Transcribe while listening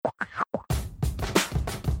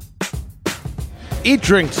Eat,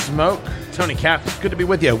 drink, smoke. Tony Katz, good to be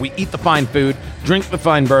with you. We eat the fine food, drink the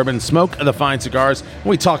fine bourbon, smoke the fine cigars.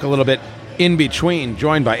 We talk a little bit in between.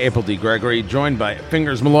 Joined by April D. Gregory, joined by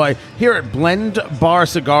Fingers Malloy here at Blend Bar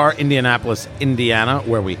Cigar, Indianapolis, Indiana,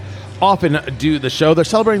 where we often do the show. They're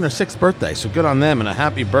celebrating their 6th birthday, so good on them and a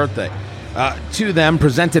happy birthday to them.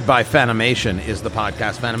 Presented by Fanimation is the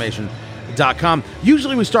podcast, Fanimation.com.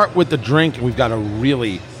 Usually we start with the drink, and we've got a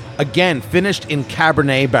really, again, finished in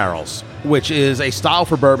Cabernet barrels, which is a style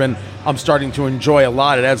for bourbon I'm starting to enjoy a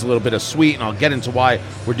lot. It adds a little bit of sweet, and I'll get into why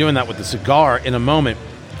we're doing that with the cigar in a moment.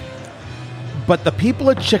 But the people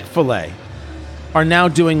at Chick-fil-A are now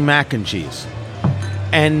doing mac and cheese.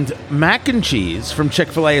 And mac and cheese from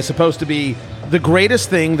Chick-fil-A is supposed to be the greatest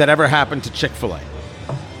thing that ever happened to Chick-fil-A.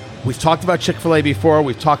 We've talked about Chick-fil-A before.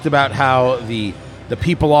 We've talked about how the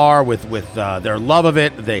people are with their love of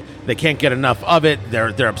it. They can't get enough of it.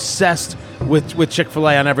 They're obsessed with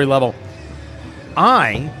Chick-fil-A on every level.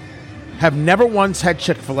 I have never once had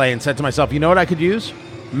Chick-fil-A and said to myself, you know what I could use?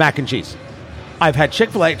 Mac and cheese. I've had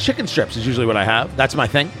Chick-fil-A. Chicken strips is usually what I have. That's my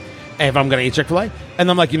thing. And if I'm going to eat Chick-fil-A.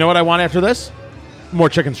 And I'm like, you know what I want after this? More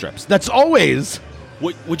chicken strips. That's always...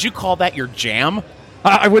 Would you call that your jam?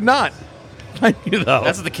 I would not. Thank you, though.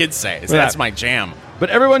 That's what the kids say. That's my jam.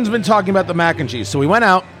 But everyone's been talking about the mac and cheese. So we went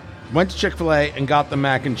to Chick-fil-A and got the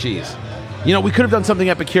mac and cheese. You know, we could have done something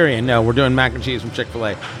Epicurean. No, we're doing mac and cheese from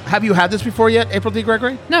Chick-fil-A. Have you had this before yet, April D.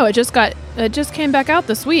 Gregory? No, it just came back out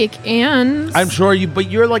this week, and I'm sure but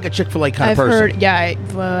you're like a Chick-fil-A kind of person. I've heard, yeah,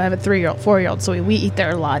 I have a 3-year-old, 4-year-old, so we eat there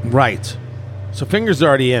a lot. Right. So Fingers are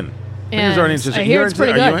already in. Fingers are already into. I hear it's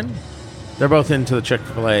pretty good. Are you in? They're both into the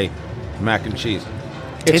Chick-fil-A mac and cheese.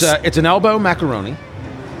 It's an elbow macaroni.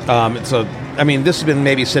 This has been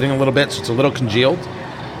maybe sitting a little bit, so it's a little congealed.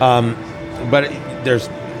 But there's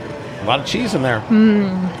a lot of cheese in there.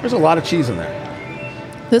 There's a lot of cheese in there.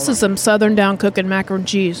 This is some Southern down cooking macaroni and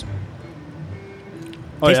cheese.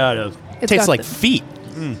 Oh, yeah, it is. It tastes like feet.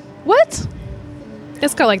 What?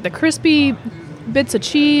 It's got like the crispy bits of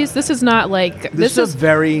cheese. This is not like... This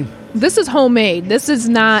is homemade. This is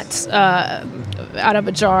not out of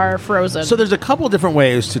a jar, frozen. So there's a couple different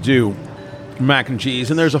ways to do mac and cheese,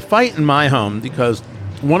 and there's a fight in my home because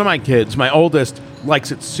one of my kids, my oldest,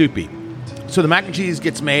 likes it soupy. So the mac and cheese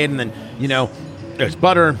gets made, and then, there's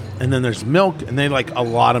butter, and then there's milk, and they like a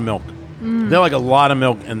lot of milk. They like a lot of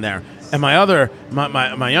milk in there. And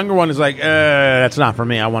my younger one is like, that's not for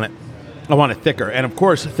me. I want it thicker. And of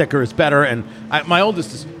course, thicker is better. And my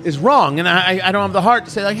oldest is wrong, and I don't have the heart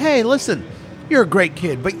to say like, hey, listen, you're a great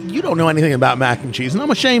kid, but you don't know anything about mac and cheese, and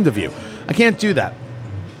I'm ashamed of you. I can't do that.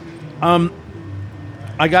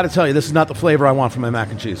 I got to tell you, this is not the flavor I want from my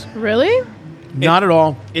mac and cheese. Really? Not at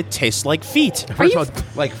all. It tastes like feet. First of all,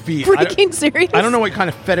 like feet. Freaking serious? I don't know what kind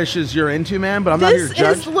of fetishes you're into, man, but I'm not here to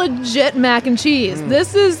judge. This is legit mac and cheese.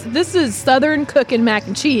 This is Southern cooking mac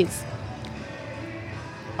and cheese.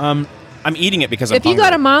 I'm eating it because I'm hungry. If you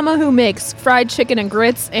got a mama who makes fried chicken and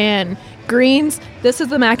grits and greens, this is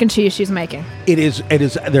the mac and cheese she's making. It is.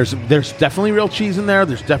 There's definitely real cheese in there.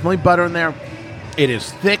 There's definitely butter in there. It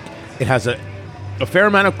is thick. It has a fair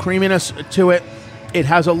amount of creaminess to it. It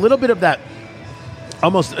has a little bit of that.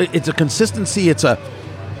 Almost, it's a consistency. It's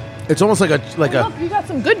almost like a. Look, you got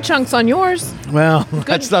some good chunks on yours. Well,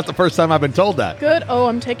 that's not the first time I've been told that. Good. Oh,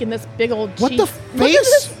 I'm taking this big old cheese. What the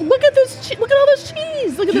face? Look at this. Look at all this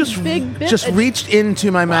cheese. Look at this big bit. Just reached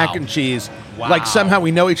into my mac and cheese. Wow. Like somehow we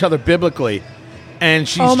know each other biblically, and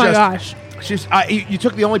she's. Oh my gosh. You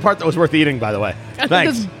took the only part that was worth eating, by the way.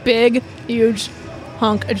 Thanks. This big, huge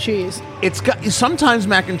hunk of cheese. Sometimes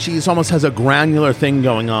mac and cheese almost has a granular thing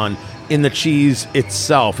going on in the cheese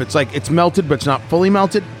itself. It's like it's melted, but it's not fully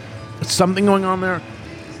melted. It's something going on there.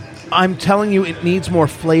 I'm telling you, it needs more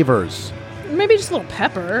flavors. Maybe just a little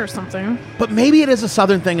pepper or something. But maybe it is a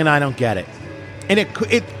Southern thing, and I don't get it. And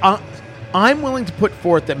I'm willing to put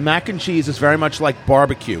forth that mac and cheese is very much like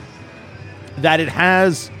barbecue. That it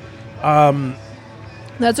has.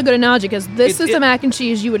 That's a good analogy because this is the mac and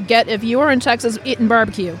cheese you would get if you were in Texas eating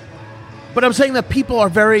barbecue. But I'm saying that people are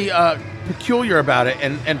very peculiar about it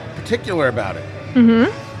and particular about it.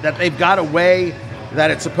 Mm-hmm. That they've got a way that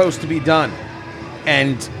it's supposed to be done.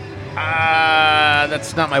 And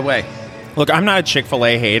that's not my way. Look, I'm not a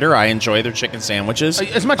Chick-fil-A hater. I enjoy their chicken sandwiches.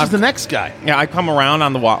 As much as the next guy. Yeah, I come around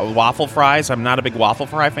on the waffle fries. I'm not a big waffle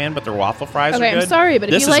fry fan, but their waffle fries are good. I'm sorry, but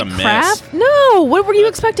this if you like Kraft... No! What were you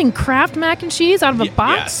expecting? Kraft mac and cheese out of a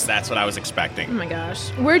box? Yes, that's what I was expecting. Oh my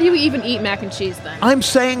gosh. Where do you even eat mac and cheese then? I'm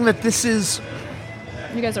saying that this is...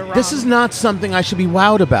 You guys are wrong. This is not something I should be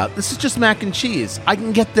wowed about. This is just mac and cheese. I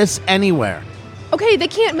can get this anywhere. Okay, they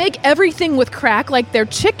can't make everything with crack like their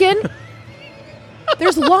chicken.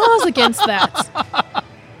 There's laws against that.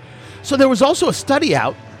 So there was also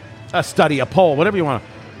a poll, whatever you want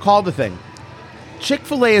to call the thing.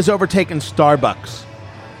 Chick-fil-A has overtaken Starbucks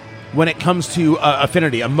when it comes to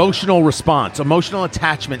affinity, emotional response, emotional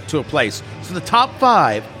attachment to a place. So the top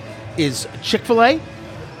 5 is Chick-fil-A,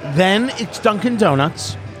 then it's Dunkin'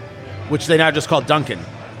 Donuts, which they now just call Dunkin',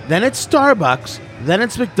 then it's Starbucks, then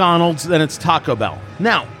it's McDonald's, then it's Taco Bell.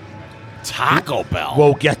 Now, Taco Bell.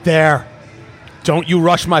 We'll get there. Don't you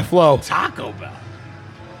rush my flow. Taco Bell.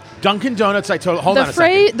 Dunkin' Donuts, hold on a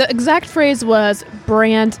second. The exact phrase was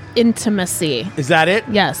brand intimacy. Is that it?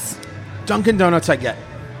 Yes. Dunkin' Donuts, I get.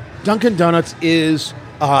 Dunkin' Donuts is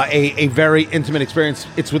a very intimate experience.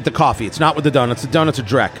 It's with the coffee. It's not with the donuts. The donuts are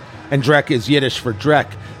Drek, and Drek is Yiddish for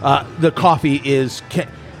Drek. The coffee is...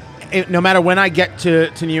 No matter when I get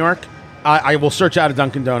to New York, I will search out a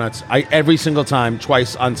Dunkin' Donuts every single time,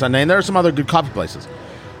 twice on Sunday. And there are some other good coffee places.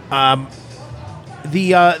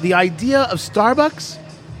 The idea of Starbucks...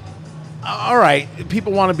 All right,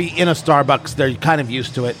 people want to be in a Starbucks. They're kind of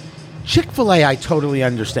used to it. Chick-fil-A, I totally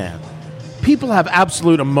understand. People have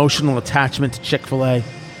absolute emotional attachment to Chick-fil-A.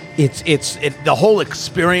 The whole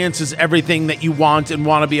experience is everything that you want and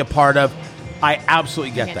want to be a part of. I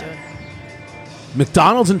absolutely get that.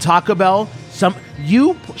 McDonald's and Taco Bell,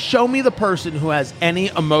 you show me the person who has any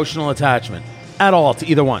emotional attachment at all to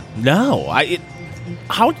either one. No.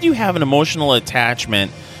 How do you have an emotional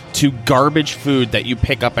attachment to garbage food that you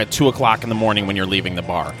pick up at 2 o'clock in the morning when you're leaving the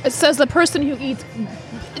bar? It says the person who eats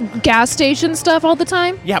gas station stuff all the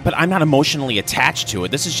time. Yeah, but I'm not emotionally attached to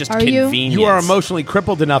it. This is just convenience. You are emotionally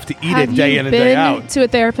crippled enough to eat it day in and day out. Have you been to a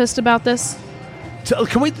therapist about this? So,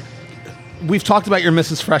 we've talked about your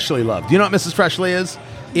Mrs. Freshly love. Do you know what Mrs. Freshly is?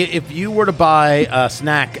 If you were to buy a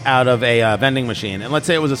snack out of a vending machine, and let's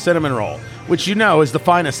say it was a cinnamon roll, which you know is the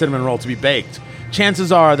finest cinnamon roll to be baked,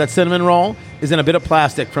 chances are that cinnamon roll is in a bit of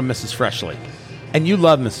plastic from Mrs. Freshly. And you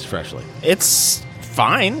love Mrs. Freshly. It's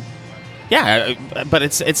fine. Yeah, but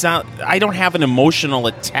it's not... I don't have an emotional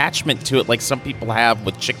attachment to it like some people have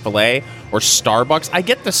with Chick-fil-A or Starbucks. I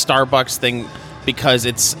get the Starbucks thing because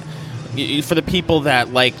it's... For the people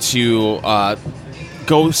that like to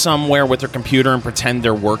go somewhere with their computer and pretend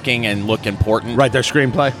they're working and look important. Write their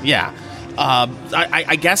screenplay? Yeah.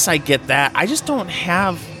 I guess I get that. I just don't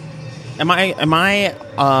have... Am I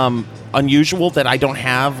unusual that I don't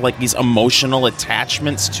have like these emotional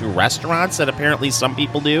attachments to restaurants that apparently some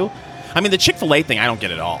people do? I mean, the Chick-fil-A thing, I don't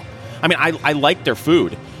get at all. I mean, I like their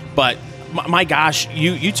food, but my gosh,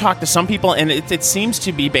 you talk to some people and it seems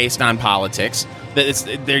to be based on politics.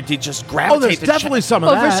 That they just gravitate. Oh, there's definitely some of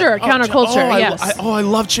that. Oh, for sure, counterculture. Yes. I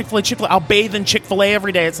love Chick-fil-A. I'll bathe in Chick-fil-A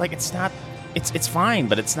every day. It's like it's not. It's fine,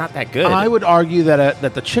 but it's not that good. I would argue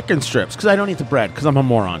that the chicken strips, because I don't eat the bread, because I'm a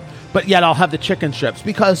moron, but yet I'll have the chicken strips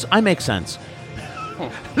because I make sense.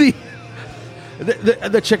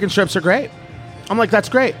 The chicken strips are great. I'm like, that's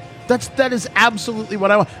great. That is absolutely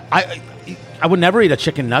what I want. I would never eat a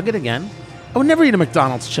chicken nugget again. I would never eat a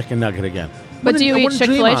McDonald's chicken nugget again. But do you eat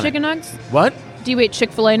Chick-fil-A chicken nugs? What? Do you eat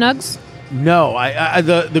Chick-fil-A nugs? No,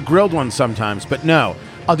 the grilled ones sometimes, but no.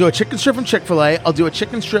 I'll do a chicken strip from Chick-fil-A. I'll do a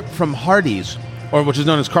chicken strip from Hardee's, or which is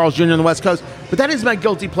known as Carl's Jr. on the West Coast. But that is my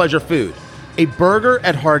guilty pleasure food. A burger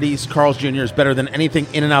at Hardee's, Carl's Jr. is better than anything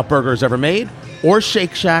In-N-Out Burger has ever made, or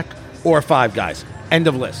Shake Shack, or Five Guys. End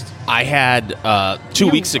of list. I had 2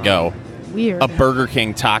 weeks ago Weird. a Burger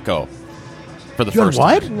King taco for the first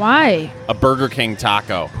what? time. Why? A Burger King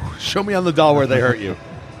taco. Show me on the doll where they hurt you.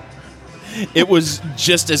 It was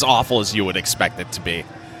just as awful as you would expect it to be.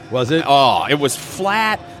 Was it? Oh, it was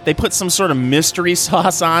flat. They put some sort of mystery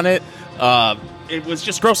sauce on it. It was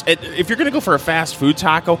just gross. If you're going to go for a fast food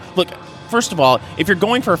taco, look, first of all, if you're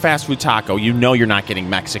going for a fast food taco, you know you're not getting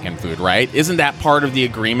Mexican food, right? Isn't that part of the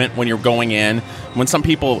agreement when you're going in? When some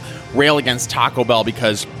people rail against Taco Bell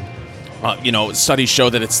because, studies show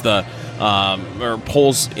that it's or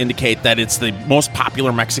polls indicate that it's the most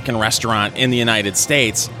popular Mexican restaurant in the United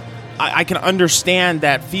States, I can understand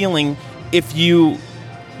that feeling if you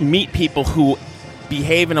meet people who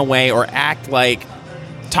behave in a way or act like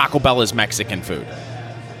Taco Bell is Mexican food.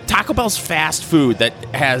 Taco Bell's fast food that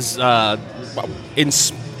has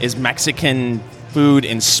is Mexican food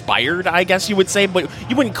inspired, I guess you would say, but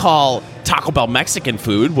you wouldn't call Taco Bell Mexican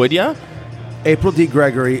food, would you? April D.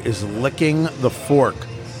 Gregory is licking the fork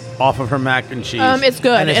off of her mac and cheese. It's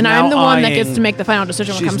good, and I'm the one that gets to make the final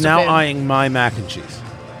decision when it comes to food. She's now eyeing my mac and cheese.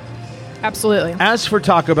 Absolutely. As for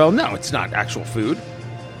Taco Bell, no, it's not actual food.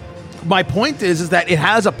 My point is that it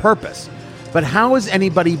has a purpose. But how is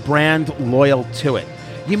anybody brand loyal to it?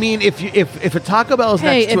 You mean if a Taco Bell is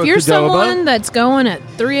Hey, next to a if you're Qdoba, someone that's going at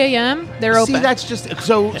 3 a.m., they're open. See, that's just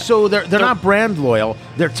so they're not brand loyal.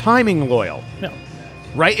 They're timing loyal. No.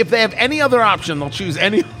 Right? If they have any other option, they'll choose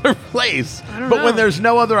any other place. I don't but know. when there's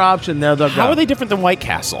no other option, they'll go. How are they different than White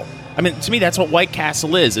Castle? I mean, to me, that's what White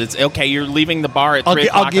Castle is. It's okay. You're leaving the bar at 3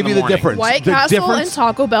 o'clock I'll give in you the the morning. difference. White The Castle difference- and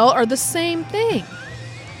Taco Bell are the same thing.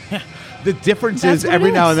 The difference That's is what it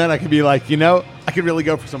every now is. and then I can be like, I could really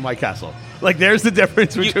go for some White Castle. Like, there's the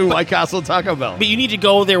difference between White Castle and Taco Bell. But you need to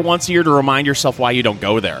go there once a year to remind yourself why you don't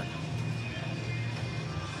go there.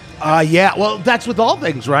 Yeah, well, that's with all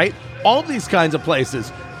things, right? All of these kinds of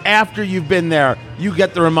places, after you've been there, you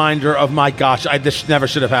get the reminder of, my gosh, this never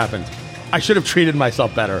should have happened. I should have treated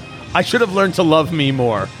myself better. I should have learned to love me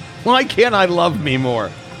more. Why can't I love me more?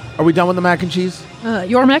 Are we done with the mac and cheese?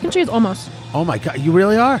 Your mac and cheese? Almost. Oh, my God. You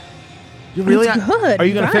really are? You really It's are? good, Are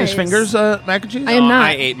you going to finish guys. fingers mac and cheese? I am not.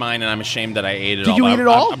 I ate mine, and I'm ashamed that I ate it Did all. you but eat it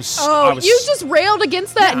all? Oh, you just railed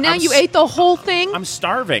against that, Yeah, and now I'm you s- ate the whole thing? I'm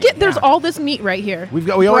starving. There's Yeah. all this meat right here. We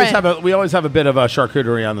always Bread. have a bit of a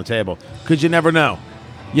charcuterie on the table because you never know.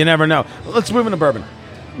 You never know. Let's move into bourbon.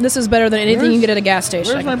 This is better than anything you can get at a gas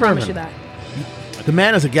station. I where's can my promise bourbon? you that. The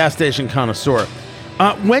man is a gas station connoisseur.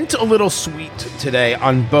 Went a little sweet today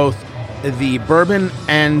on both the bourbon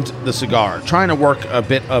and the cigar, trying to work a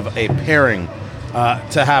bit of a pairing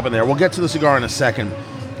to happen there. We'll get to the cigar in a second.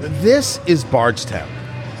 This is Bardstown.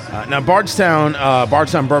 Now,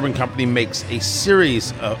 Bardstown Bourbon Company makes a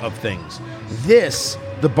series of things.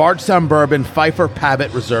 The Bardstown Bourbon Pfeiffer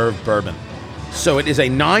Pabbit Reserve Bourbon. So it is a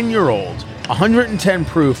 9-year-old, 110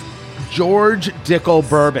 proof George Dickel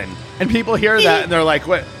bourbon. And people hear that and they're like,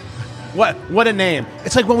 what a name.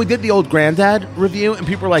 It's like when we did the Old Granddad review and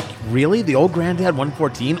people were like, really? The Old Granddad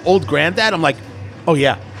 114? Old Granddad? I'm like, oh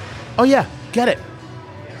yeah. Get it.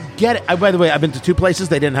 By the way, I've been to 2 places.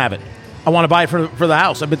 They didn't have it. I want to buy it for the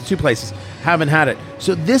house. I've been to 2 places. Haven't had it.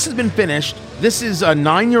 So this has been finished. This is a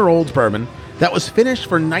 9-year-old bourbon that was finished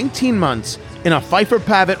for 19 months in a Pfeiffer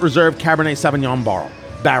Pabbit Reserve Cabernet Sauvignon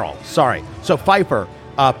barrel. Sorry. So Pfeiffer,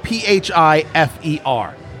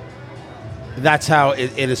 Pfeiffer. That's how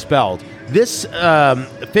it is spelled. This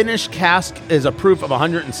finished cask is a proof of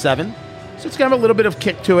 107. So it's got a little bit of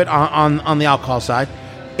kick to it on the alcohol side.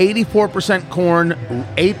 84% corn,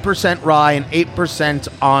 8% rye, and 8%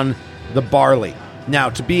 on the barley. Now,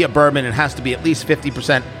 to be a bourbon, it has to be at least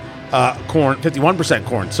 50% corn, 51%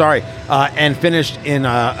 corn, and finished in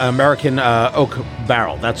American oak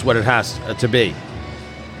barrel. That's what it has to be.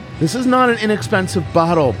 This is not an inexpensive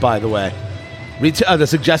bottle, by the way. The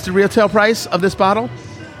suggested retail price of this bottle,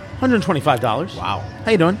 $125. Wow.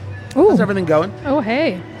 How you doing? Ooh. How's everything going? Oh,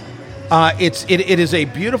 hey. It is a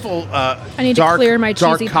beautiful I need to dark, clear my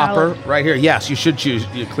dark cheesy copper palate. right here. Yes, you should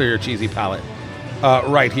clear your cheesy palate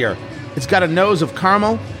right here. It's got a nose of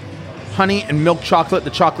caramel, honey, and milk chocolate. The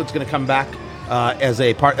chocolate's going to come back as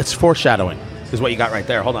a part. It's foreshadowing is what you got right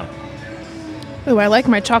there. Hold on. Ooh, I like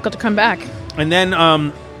my chocolate to come back. And then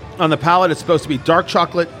on the palate, it's supposed to be dark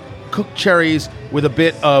chocolate, cooked cherries with a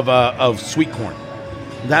bit of sweet corn.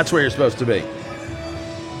 That's where you're supposed to be.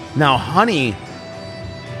 Now, honey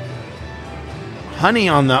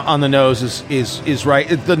on the nose is right.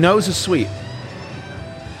 The nose is sweet.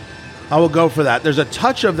 I will go for that. There's a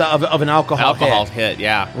touch of an alcohol hit,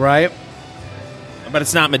 yeah. right? But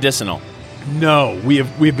it's not medicinal. No,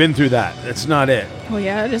 we've been through that. That's not it. Oh,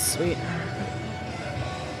 yeah, it is sweet.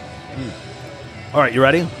 All right, you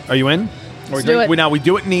ready? Are you in? Let's do it. We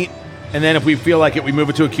do it neat, and then if we feel like it, we move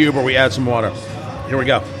it to a cube or we add some water. Here we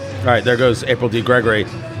go. All right, there goes April D. Gregory.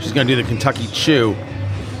 She's going to do the Kentucky Chew.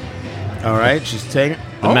 All right, she's taking.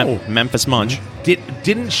 The Memphis Munch.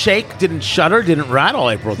 Didn't shake, didn't shudder, didn't rattle.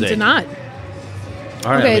 April D. Did not.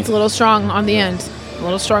 All right, Okay, it's a little strong on the end.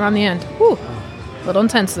 Whew. A little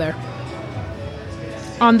intense there.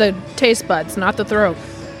 On the taste buds, not the throat.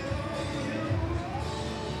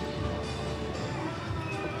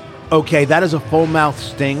 Okay, that is a full mouth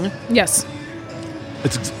sting. Yes.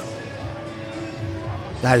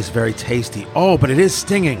 That is very tasty. Oh, but it is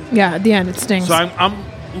stinging. Yeah, at the end it stings. So I'm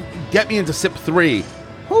get me into sip 3.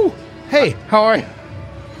 Ooh, hey, how are you?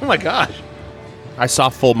 Oh my gosh. I saw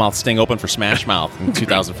Full Mouth Sting open for Smash Mouth in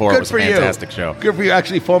 2004. It was a fantastic show. Good for you.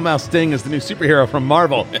 Actually, Full Mouth Sting is the new superhero from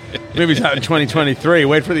Marvel. Movie's out in 2023.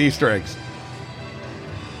 Wait for the Easter eggs.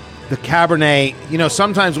 The Cabernet,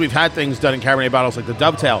 sometimes we've had things done in Cabernet bottles like the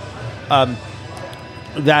Dovetail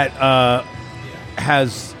that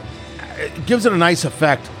gives it a nice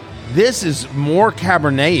effect. This is more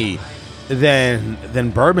Cabernet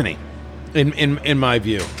than bourbon-y, in my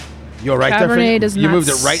view. You all right there? Cabernet does you not moved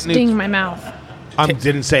it right sting my mouth. I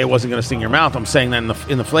didn't say it wasn't going to sting your mouth. I'm saying that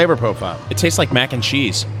in the flavor profile. It tastes like mac and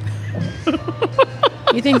cheese.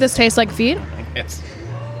 You think this tastes like feet? Yes.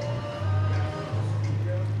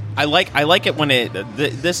 I like it when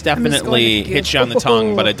this definitely hits you on the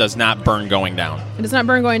tongue, but it does not burn going down. It does not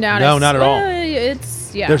burn going down. No, not at all.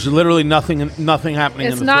 Yeah. There's literally nothing happening.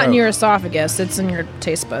 It's in the not throat. in your esophagus. It's in your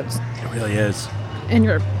taste buds. It really is. In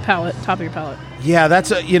your palate, top of your palate. Yeah,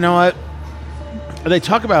 that's you know what? They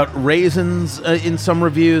talk about raisins in some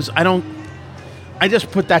reviews. I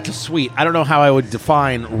just put that to sweet. I don't know how I would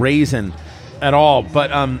define raisin at all,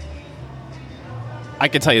 but I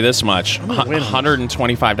can tell you this much: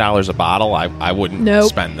 $125 a bottle. I wouldn't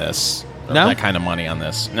spend that kind of money on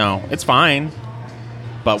this. No, it's fine.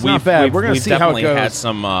 But not bad. We're gonna we've see how definitely it goes. had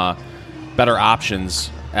some better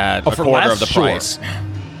options at a for quarter less? of the Sure. price.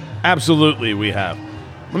 Absolutely, we have.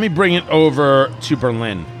 Let me bring it over to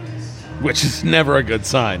Berlin, which is never a good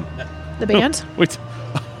sign. The band? Wait,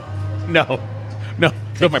 no,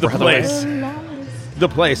 the place. The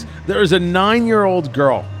place. There is a 9-year-old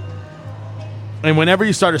girl, and whenever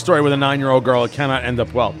you start a story with a 9-year-old girl, it cannot end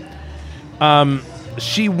up well.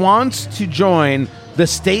 She wants to join the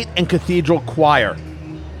State and Cathedral Choir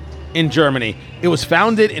in Germany. It was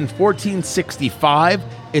founded in 1465.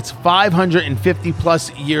 It's 550 plus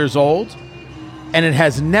years old, and it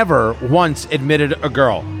has never once admitted a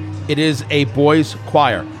girl. It is a boys'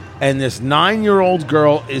 choir, and this 9-year-old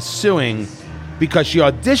girl is suing because she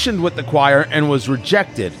auditioned with the choir and was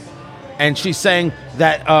rejected. And she's saying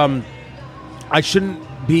that I shouldn't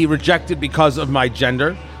be rejected because of my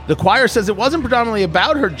gender. The choir says it wasn't predominantly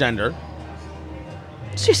about her gender.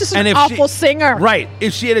 She's just an awful singer. Right.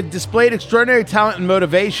 If she had displayed extraordinary talent and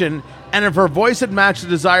motivation, and if her voice had matched the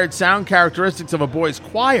desired sound characteristics of a boys'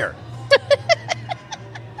 choir,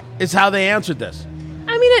 is how they answered this.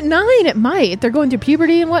 I mean, at 9, it might. They're going through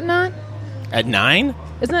puberty and whatnot. At 9?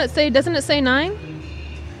 Doesn't it say 9?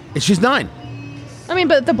 She's 9. I mean,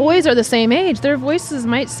 but the boys are the same age. Their voices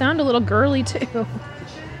might sound a little girly, too.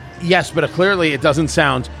 Yes, but clearly it doesn't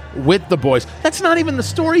sound with the boys. That's not even the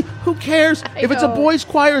story. Who cares? If it's a boys'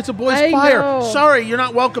 choir, it's a boys' choir. Sorry, you're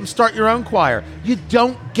not welcome. Start your own choir. You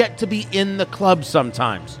don't get to be in the club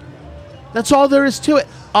sometimes. That's all there is to it.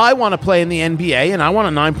 I want to play in the NBA, and I want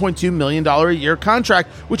a $9.2 million a year contract,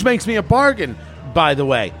 which makes me a bargain, by the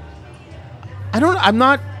way. I'm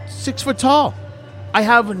not 6 foot tall. I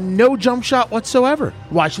have no jump shot whatsoever.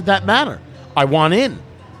 Why should that matter? I want in.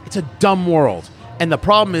 It's a dumb world. And the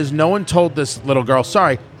problem is no one told this little girl,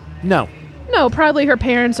 sorry, no. No, probably her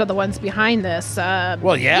parents are the ones behind this.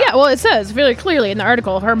 Well, yeah. Yeah, well, it says very clearly in the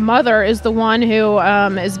article, her mother is the one who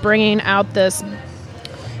is bringing out this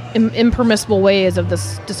impermissible ways of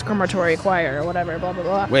this discriminatory choir or whatever, blah, blah,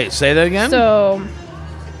 blah. Wait, say that again? So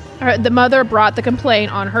the mother brought the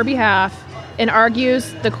complaint on her behalf and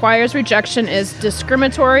argues the choir's rejection is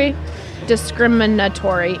discriminatory,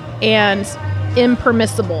 and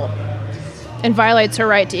impermissible, and violates her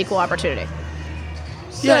right to equal opportunity.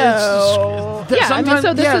 Yeah, screw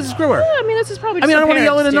her. I mean, this is probably. I don't want to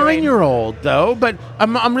yell at a 9-year-old though, but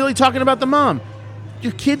I'm really talking about the mom.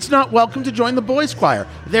 Your kid's not welcome to join the boys' choir.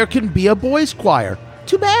 There can be a boys' choir.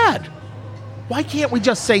 Too bad. Why can't we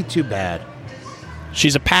just say too bad?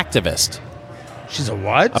 She's a pactivist. She's a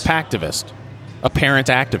what? A pactivist. A parent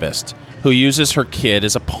activist who uses her kid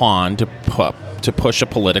as a pawn to push a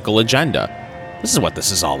political agenda. This is what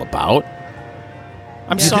this is all about.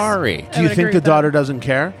 I'm sorry. Do you think the daughter doesn't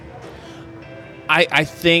care? I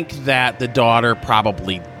think that the daughter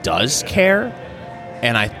probably does care,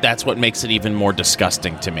 and that's what makes it even more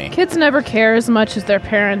disgusting to me. Kids never care as much as their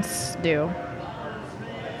parents do.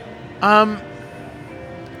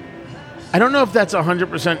 I don't know if that's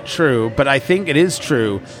 100% true, but I think it is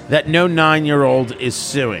true that no 9-year-old is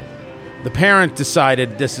suing. The parent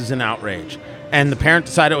decided this is an outrage. And the parent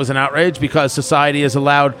decided it was an outrage because society has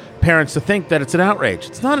allowed parents to think that it's an outrage.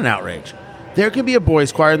 It's not an outrage. There could be a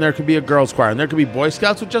boys' choir and there could be a girls' choir. And there could be Boy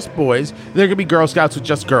Scouts with just boys. There could be Girl Scouts with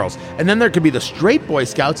just girls. And then there could be the straight Boy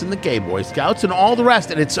Scouts and the gay Boy Scouts and all the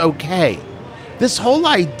rest. And it's okay. This whole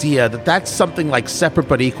idea that that's something like separate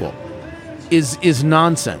but equal is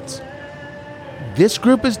nonsense. This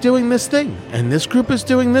group is doing this thing. And this group is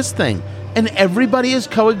doing this thing. And everybody is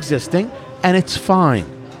coexisting. And it's fine.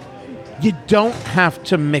 You don't have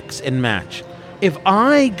to mix and match. If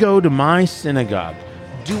I go to my synagogue,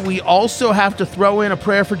 do we also have to throw in a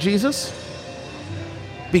prayer for Jesus?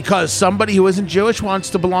 Because somebody who isn't Jewish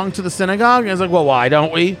wants to belong to the synagogue? And it's like, well, why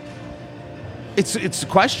don't we? It's a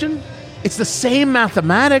question. It's the same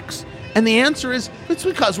mathematics. And the answer is, it's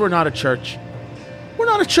because we're not a church. We're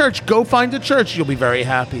not a church. Go find a church. You'll be very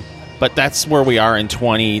happy. But that's where we are in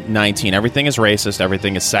 2019. Everything is racist.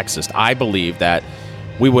 Everything is sexist. I believe that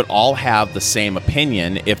we would all have the same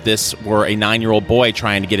opinion if this were a 9-year-old boy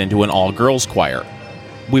trying to get into an all-girls choir.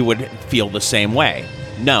 We would feel the same way.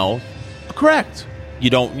 No. Correct.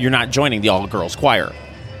 You're not joining the all-girls choir.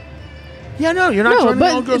 Yeah, no, you're not joining the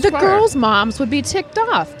all-girls choir. The girls' moms would be ticked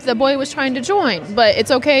off. The boy was trying to join, but it's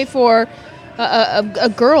okay for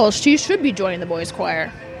a girl. She should be joining the boys'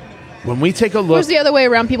 choir. When we take a look... Where's the other way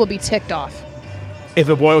around? People be ticked off. If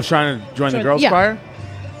a boy was trying to join the girls' choir?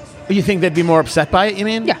 You think they'd be more upset by it, you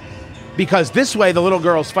mean? Yeah. Because this way the little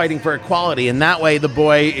girl's fighting for equality, and that way the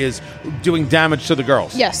boy is doing damage to the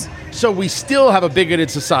girls. Yes. So we still have a bigoted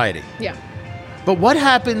society. Yeah. But what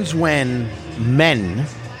happens when men,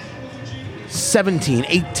 17,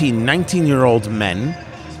 18, 19-year-old men,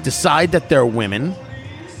 decide that they're women,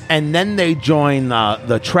 and then they join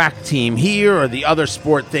the track team here or the other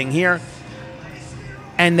sport thing here,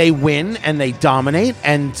 and they win and they dominate,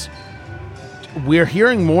 and we're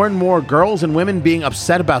hearing more and more girls and women being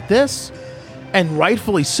upset about this, and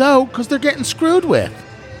rightfully so, because they're getting screwed with.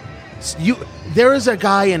 There is a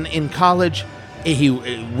guy in college, he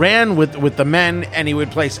ran with the men, and he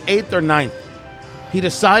would place 8th or 9th. He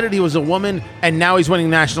decided he was a woman, and now he's winning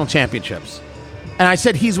national championships. And I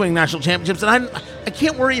said he's winning national championships, and I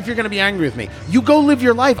can't worry if you're going to be angry with me. You go live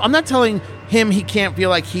your life. I'm not telling him he can't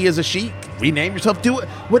feel like he is a she. Rename yourself. Do it.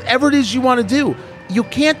 Whatever it is you want to do. You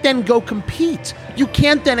can't then go compete. You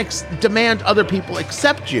can't then demand other people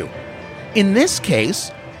accept you. In this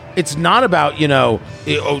case, it's not about,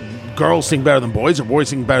 girls sing better than boys or boys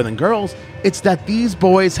sing better than girls. It's that these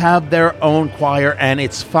boys have their own choir and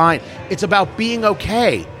it's fine. It's about being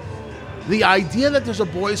okay. The idea that there's a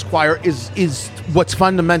boys' choir is what's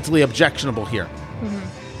fundamentally objectionable here. Mm-hmm.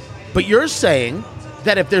 But you're saying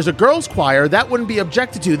that if there's a girls' choir, that wouldn't be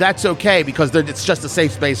objected to. That's okay because it's just a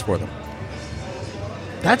safe space for them.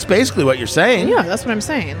 That's basically what you're saying. Yeah, that's what I'm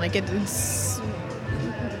saying. Like, it's,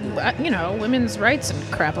 women's rights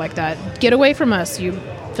and crap like that. Get away from us, you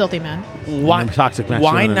filthy men.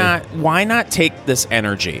 Why not take this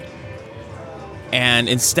energy and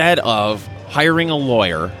instead of hiring a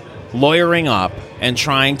lawyer, lawyering up, and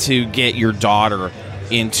trying to get your daughter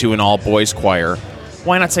into an all-boys choir,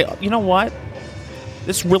 why not say, you know what?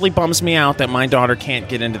 This really bums me out that my daughter can't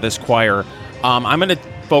get into this choir. I'm going to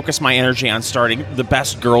focus my energy on starting the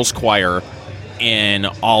best girls' choir in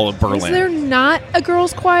all of Berlin. Is there not a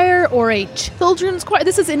girls' choir or a children's choir?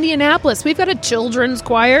 This is Indianapolis. We've got a children's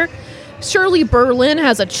choir. Surely Berlin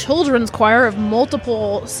has a children's choir of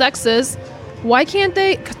multiple sexes. Why can't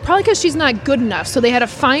they? Probably because she's not good enough. So they had to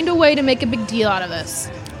find a way to make a big deal out of this.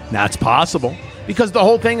 That's possible. Because the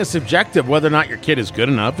whole thing is subjective. Whether or not your kid is good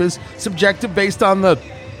enough is subjective based on the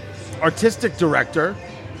artistic director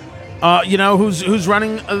who's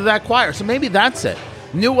running that choir. So maybe that's it.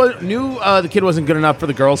 Knew the kid wasn't good enough for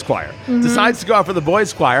the girls' choir. Mm-hmm. Decides to go out for the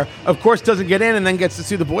boys' choir. Of course, doesn't get in and then gets to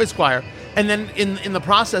sue the boys' choir. And then in the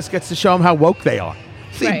process gets to show them how woke they are.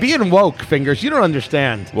 See, right. Being woke, Fingers, you don't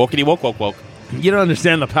understand. Wokety woke, woke, woke. You don't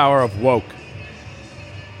understand the power of woke.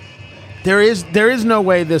 There is no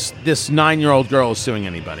way this 9-year-old girl is suing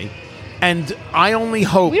anybody. And I only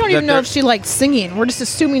hope we don't even know if she likes singing. We're just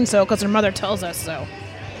assuming so because her mother tells us so.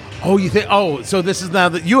 Oh, you think? Oh, so this is now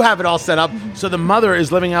that you have it all set up. So the mother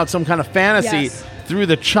is living out some kind of fantasy through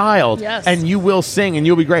the child, and you will sing, and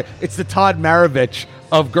you'll be great. It's the Todd Maravich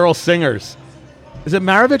of girl singers. Is it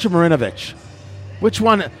Maravich or Marinovich? Which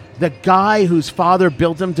one? The guy whose father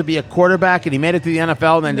built him to be a quarterback, and he made it to the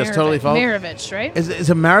NFL, and then just totally fell. Maravich, right? Is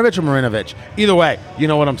it Maravich or Marinovich? Either way, you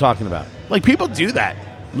know what I'm talking about. Like, people do that.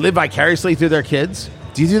 Live vicariously through their kids.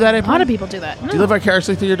 Do you do that, April? A lot of people do that. No. Do you live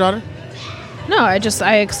vicariously through your daughter? No, I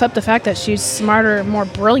accept the fact that she's smarter, more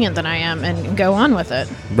brilliant than I am, and go on with it.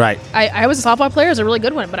 Right. I was a softball player, is a really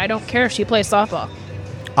good one, but I don't care if she plays softball.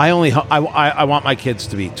 I want my kids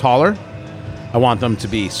to be taller, I want them to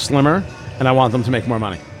be slimmer, and I want them to make more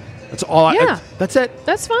money. That's all. That's it.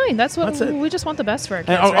 That's fine. That's we just want the best for our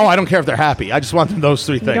kids. And, I don't care if they're happy. I just want them those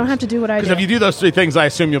three things. You don't have to do what I do. Because if you do those three things, I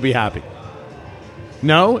assume you'll be happy.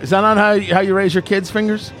 No? Is that not how you raise your kids,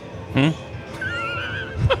 Fingers?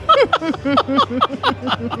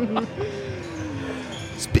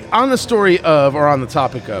 On the story of, or on the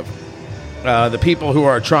topic of, the people who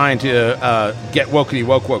are trying to get wokety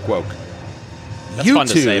woke. That's fun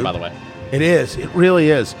to say, by the way. It is. It really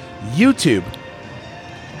is. YouTube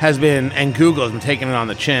has been, and Google has been taking it on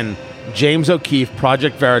the chin. James O'Keefe,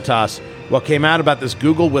 Project Veritas, what came out about this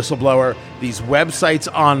Google whistleblower, these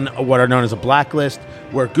websites on what are known as a blacklist,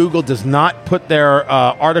 where Google does not put their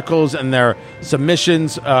articles and their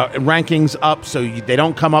submissions rankings up so they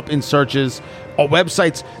don't come up in searches.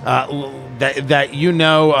 websites that you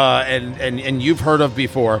know and you've heard of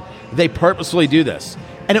before, they purposefully do this.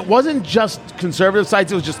 And it wasn't just conservative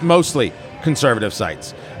sites, it was just mostly conservative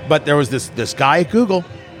sites. But there was this guy at Google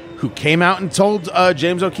who came out and told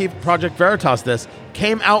James O'Keefe, Project Veritas this,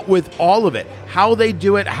 came out with all of it, how they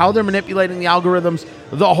do it, how they're manipulating the algorithms,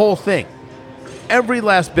 the whole thing. Every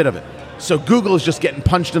last bit of it. So Google is just getting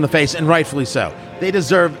punched in the face, and rightfully so. They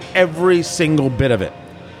deserve every single bit of it.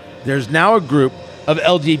 There's now a group of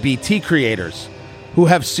LGBT creators who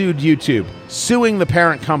have sued YouTube, suing the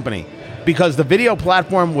parent company, because the video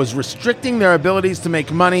platform was restricting their abilities to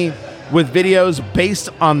make money with videos based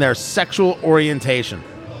on their sexual orientation.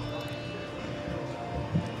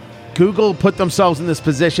 Google put themselves in this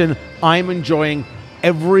position. I'm enjoying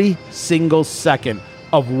every single second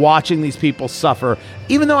of watching these people suffer.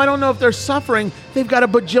 Even though I don't know if they're suffering, they've got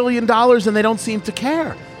 $1 bajillion and they don't seem to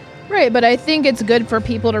care. Right, but I think it's good for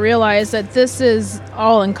people to realize that this is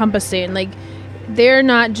all encompassing. Like, they're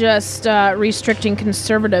not just restricting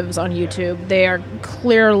conservatives on YouTube. They are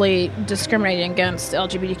clearly discriminating against the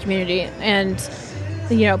LGBT community. And,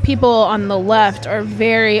 people on the left are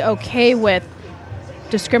very okay with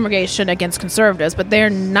discrimination against conservatives, but they're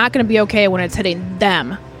not going to be okay when it's hitting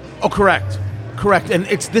them. Oh, correct. And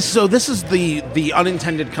it's this. So this is the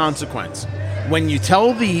unintended consequence. When you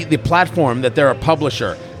tell the platform that they're a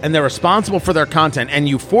publisher and they're responsible for their content, and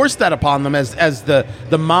you force that upon them as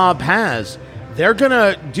the mob has, they're going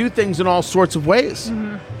to do things in all sorts of ways.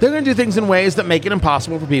 Mm-hmm. They're going to do things in ways that make it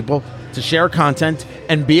impossible for people to share content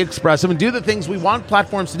and be expressive and do the things we want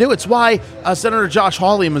platforms to do. It's why Senator Josh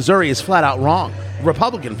Hawley in Missouri is flat out wrong.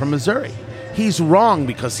 Republican from Missouri. He's wrong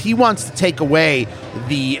because he wants to take away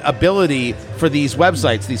the ability for these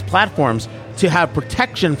websites, these platforms, to have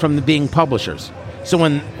protection from the being publishers. So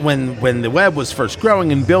when the web was first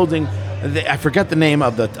growing and building, I forget the name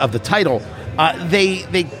of the title,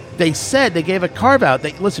 they said, they gave a carve out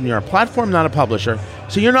that, listen, you're a platform, not a publisher,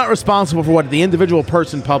 so you're not responsible for what the individual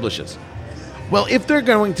person publishes. Well, if they're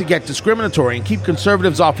going to get discriminatory and keep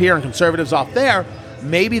conservatives off here and conservatives off there,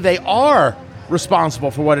 maybe they are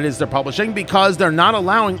responsible for what it is they're publishing, because they're not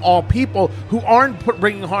allowing all people who aren't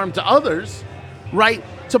bringing harm to others, right,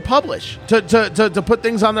 to publish, to put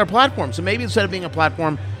things on their platform. So maybe instead of being a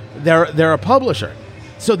platform, they're a publisher.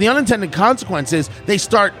 So the unintended consequence is they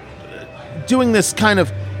start doing this kind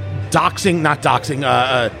of not doxing.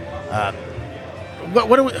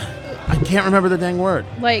 What do we? I can't remember the dang word.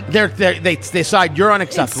 Like they decide you're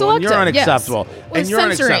unacceptable and you're unacceptable and you're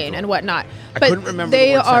censoring and whatnot. I couldn't remember.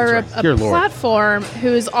 They the word are a platform who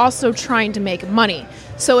is also trying to make money.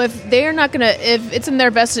 So if they're not going to, if it's in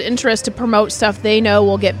their vested interest to promote stuff they know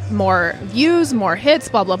will get more views, more hits,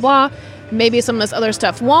 blah blah blah, maybe some of this other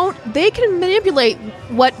stuff won't. They can manipulate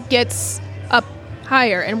what gets up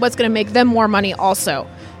higher and what's going to make them more money also.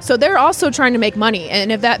 So they're also trying to make money,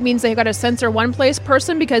 and if that means they've got to censor one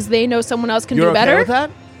person because they know someone else can do better. You're okay with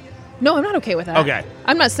that? No, I'm not okay with that. Okay.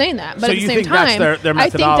 I'm not saying that, but so at the you same think time, that's their I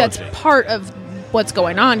think methodology. that's part of what's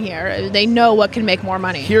going on here. They know what can make more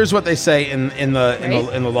money. Here's what they say in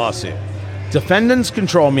the lawsuit: defendants'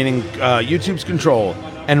 control, meaning YouTube's control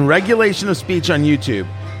and regulation of speech on YouTube,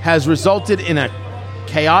 has resulted in a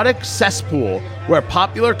chaotic cesspool where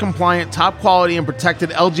popular, compliant, top quality, and protected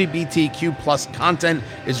LGBTQ plus content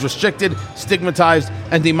is restricted, stigmatized,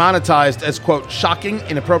 and demonetized as, quote, shocking,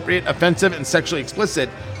 inappropriate, offensive, and sexually explicit,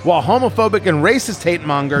 while homophobic and racist hate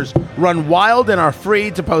mongers run wild and are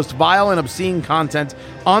free to post vile and obscene content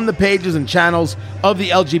on the pages and channels of the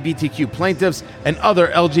LGBTQ plaintiffs and other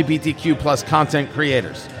LGBTQ plus content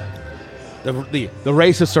creators. The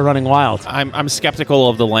racists are running wild. I'm skeptical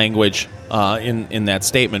of the language in that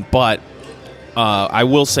statement, but I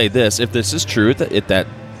will say this: if this is true, that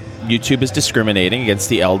YouTube is discriminating against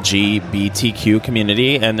the LGBTQ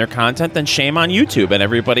community and their content, then shame on YouTube, and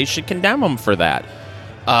everybody should condemn them for that.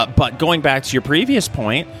 But going back to your previous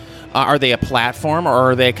point, are they a platform or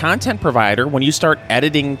are they a content provider? When you start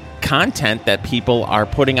editing content that people are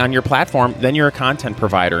putting on your platform, then you're a content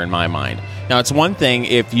provider in my mind. Now, it's one thing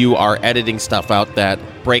if you are editing stuff out that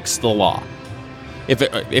breaks the law.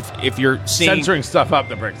 If you're seeing censoring stuff up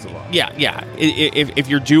that breaks the law. Yeah. If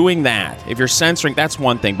you're doing that, if you're censoring, that's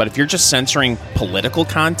one thing. But if you're just censoring political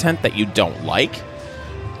content that you don't like,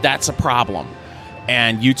 that's a problem.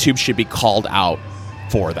 And YouTube should be called out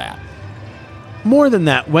for that. More than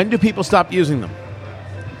that, when do people stop using them?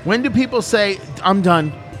 When do people say, I'm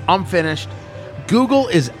done, I'm finished? Google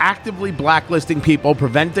is actively blacklisting people,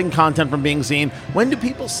 preventing content from being seen. When do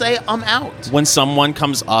people say, I'm out? When someone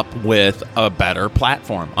comes up with a better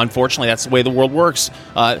platform. Unfortunately, that's the way the world works.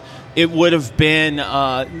 it would have been,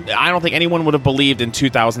 I don't think anyone would have believed in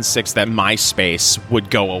 2006 that MySpace would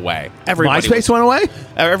go away. MySpace went away?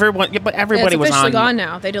 Everybody was officially on. gone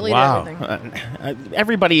now. They deleted everything.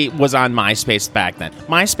 Everybody was on MySpace back then.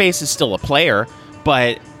 MySpace is still a player,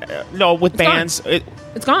 but no, with bands,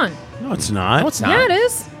 it's gone. No, it's not. No, it's not. Yeah, it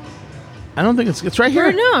is. I don't think it's right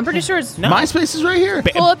here. No, I'm pretty sure it's. No. MySpace is right here.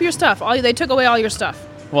 Pull up your stuff. They took away all your stuff.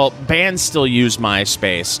 Well, bands still use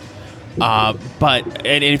MySpace, but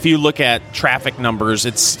and if you look at traffic numbers,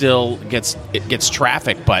 it still gets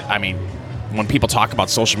traffic. But I mean, when people talk about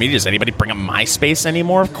social media, does anybody bring up MySpace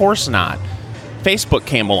anymore? Of course not. Facebook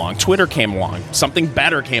came along, Twitter came along, something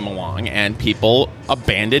better came along, and people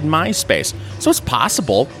abandoned MySpace. So it's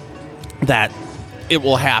possible that it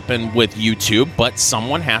will happen with YouTube, but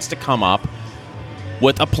someone has to come up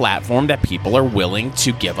with a platform that people are willing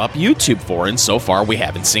to give up YouTube for, and so far we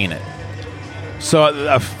haven't seen it.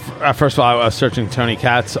 So first of all, I was searching Tony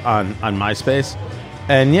Katz on MySpace,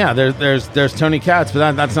 and yeah, there's Tony Katz,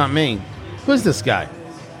 but that's not me. Who's this guy?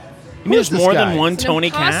 You mean there's more than one Tony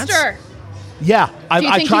Katz? Yeah,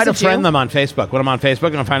 I try to friend Jew? them on Facebook. When I'm on Facebook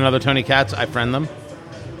and I find another Tony Katz, I friend them.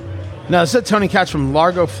 No, this is Tony Katz from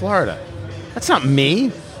Largo, Florida. That's not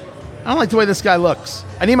me. I don't like the way this guy looks.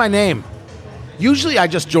 I need my name. Usually I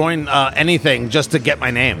just join anything just to get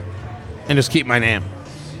my name and just keep my name.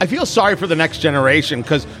 I feel sorry for the next generation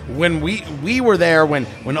because when we were there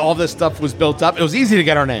when all this stuff was built up, it was easy to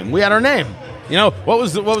get our name. We had our name. You know, what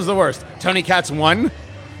was the worst? Tony Katz 1?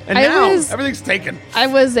 And now everything's taken. I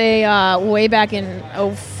was way back in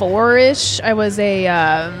 04-ish, I was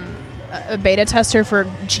a beta tester for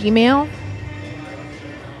Gmail.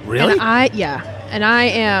 Really? And I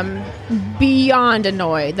am beyond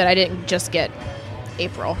annoyed that I didn't just get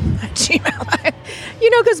April at Gmail.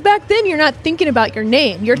 Because back then you're not thinking about your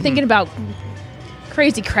name. You're thinking about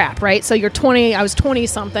crazy crap, right? So you're 20, I was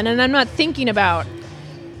 20-something, and I'm not thinking about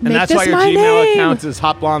and that's why your Gmail account is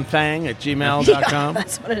hoplonfang@gmail.com? Yeah,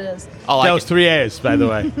 that's what it is. That was 3 A's, by the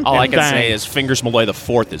way. All I can say is Fingers Malloy the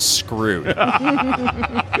Fourth is screwed.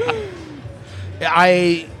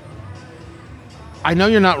 I know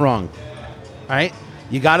you're not wrong, right?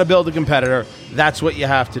 You got to build a competitor. That's what you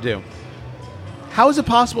have to do. How is it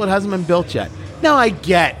possible it hasn't been built yet? Now, I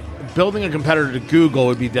get building a competitor to Google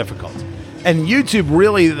would be difficult. And YouTube,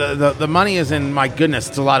 really, the money is in, my goodness,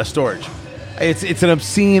 it's a lot of storage. It's an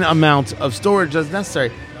obscene amount of storage that's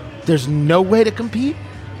necessary. There's no way to compete.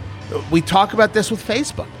 We talk about this with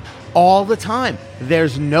Facebook all the time.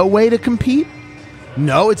 There's no way to compete.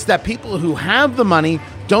 No, it's that people who have the money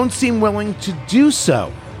don't seem willing to do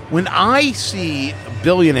so. When I see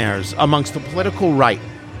billionaires amongst the political right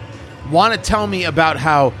want to tell me about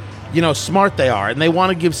how, smart they are and they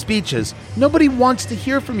want to give speeches, nobody wants to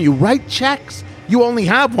hear from you. Write checks. You only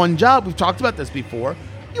have one job. We've talked about this before.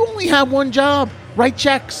 You only have one job. Write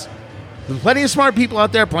checks. There's plenty of smart people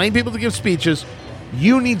out there, plenty of people to give speeches.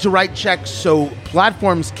 You need to write checks so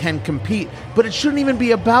platforms can compete. But it shouldn't even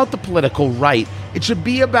be about the political right. It should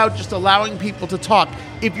be about just allowing people to talk.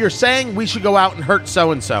 If you're saying we should go out and hurt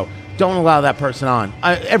so-and-so, don't allow that person on.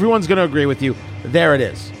 Everyone's going to agree with you. There it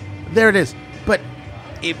is. There it is. But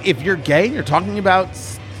if you're gay and you're talking about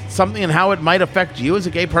something and how it might affect you as a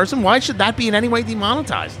gay person, why should that be in any way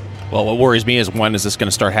demonetized? Well, what worries me is when is this going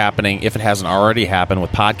to start happening if it hasn't already happened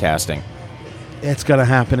with podcasting? It's going to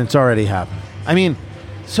happen. It's already happened. I mean,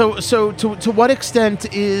 so to what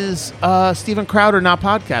extent is Steven Crowder not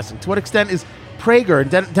podcasting? To what extent is Prager,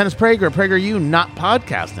 Dennis Prager, PragerU not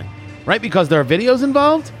podcasting? Right? Because there are videos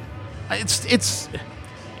involved?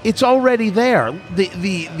 It's already there.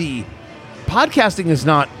 The podcasting is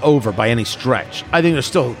not over by any stretch. I think there's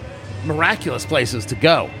still miraculous places to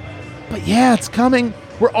go. But yeah, it's coming.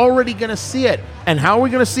 We're already going to see it. And how are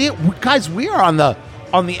we going to see it? Guys, we are on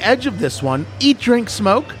the edge of this one. Eat, drink,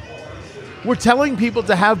 smoke. We're telling people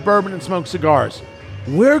to have bourbon and smoke cigars.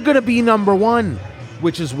 We're going to be number one,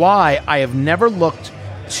 which is why I have never looked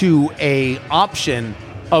to a option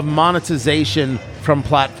of monetization from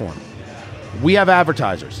platform. We have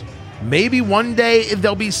advertisers. Maybe one day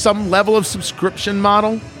there'll be some level of subscription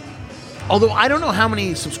model. Although I don't know how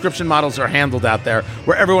many subscription models are handled out there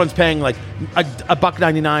where everyone's paying like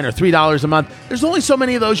 $1.99 or $3 a month. There's only so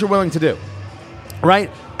many of those you're willing to do, right?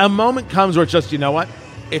 A moment comes where it's just, you know what?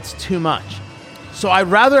 It's too much. So I'd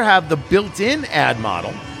rather have the built-in ad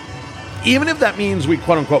model, even if that means we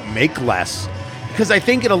quote-unquote make less, because I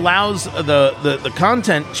think it allows the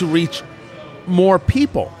content to reach more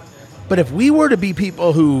people. But if we were to be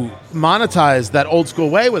people who monetize that old school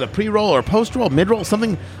way with a pre-roll or post-roll, mid-roll,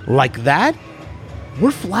 something like that,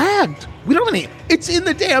 we're flagged. We don't have any. It's in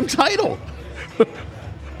the damn title.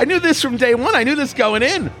 I knew this from day one. I knew this going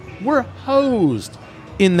in. we're hosed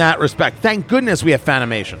in that respect. Thank goodness we have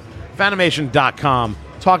Fanimation. Fanimation.com.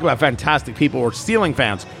 Talk about fantastic people. We're ceiling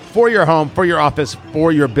fans for your home, for your office,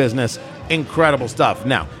 for your business. Incredible stuff.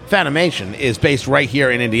 Now, Fanimation is based right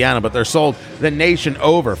here in Indiana, but they're sold the nation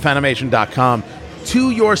over. Fanimation.com.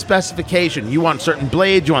 To your specification. You want certain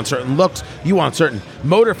blades, you want certain looks, you want certain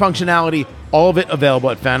motor functionality, all of it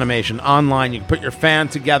available at Fanimation online. You can put your fan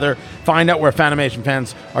together, find out where Fanimation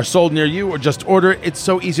fans are sold near you, or just order it. It's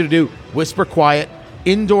so easy to do. Whisper quiet,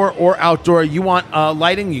 indoor or outdoor. You want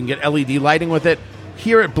lighting, you can get LED lighting with it.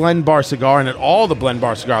 Here at Blend Bar Cigar and at all the Blend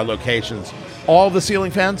Bar Cigar locations, all the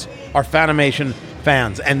ceiling fans are Fanimation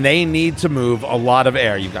fans, and they need to move a lot of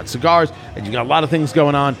air. You've got cigars, and you've got a lot of things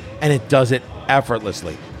going on, and it does it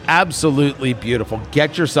effortlessly. Absolutely beautiful.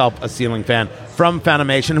 Get yourself a ceiling fan from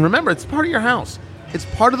Fanimation. And remember, it's part of your house. It's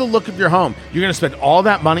part of the look of your home. You're going to spend all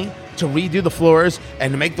that money to redo the floors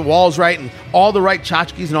and to make the walls right and all the right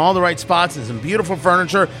tchotchkes and all the right spots and some beautiful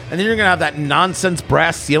furniture, and then you're going to have that nonsense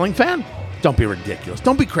brass ceiling fan? Don't be ridiculous.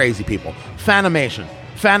 Don't be crazy, people. Fanimation.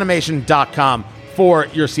 Fanimation.com for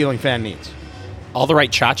your ceiling fan needs. All the right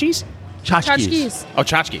tchotchkes? Tchotchkes. Oh,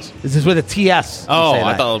 tchotchkes. This is with a TS. Oh,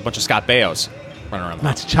 I thought a bunch of Scott Bayos running around.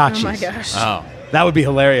 That's tchotchkes. Oh my gosh. Oh. That would be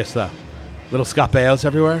hilarious, though. Little Scott Bayos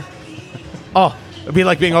everywhere. Oh, it'd be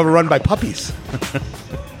like being overrun by puppies.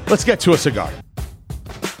 Let's get to a cigar.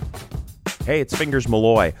 Hey, it's Fingers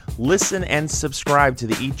Malloy. Listen and subscribe to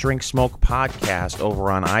the Eat, Drink, Smoke podcast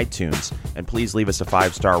over on iTunes. And please leave us a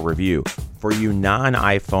 5-star review. For you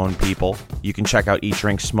non-iPhone people, you can check out Eat,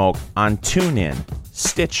 Drink, Smoke on TuneIn,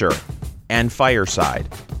 Stitcher, and Fireside.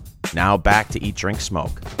 Now back to Eat, Drink,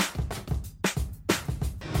 Smoke.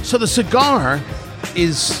 So the cigar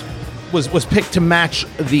was picked to match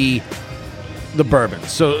the bourbon.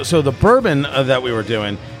 So the bourbon that we were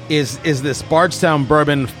doing is this Bardstown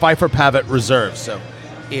Bourbon Pfeiffer Pavitt Reserve. So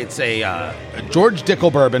it's a George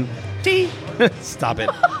Dickel bourbon. Stop it.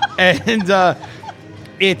 And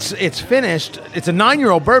it's finished. It's a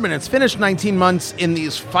 9-year-old bourbon. It's finished 19 months in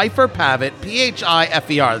these Pfeiffer Pavitt,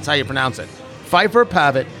 P-H-I-F-E-R. That's how you pronounce it. Pfeiffer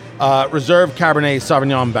Pavitt Reserve Cabernet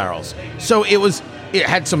Sauvignon barrels. So it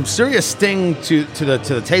had some serious sting to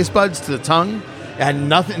the taste buds, to the tongue. It had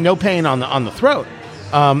no pain on the throat.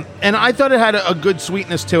 And I thought it had a good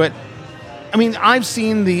sweetness to it. I mean, I've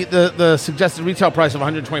seen the suggested retail price of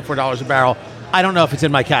 $124 a barrel. I don't know if it's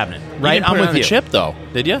in my cabinet, right? You didn't put it on the chip, though,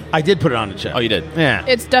 did you? I did put it on the chip. Oh, you did? Yeah.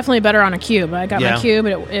 It's definitely better on a cube. I got my cube,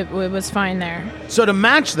 and it was fine there. So to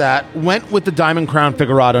match that, went with the Diamond Crown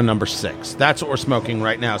Figurado number 6. That's what we're smoking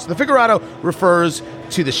right now. So the Figurado refers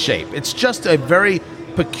to the shape. It's just a very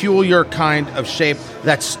peculiar kind of shape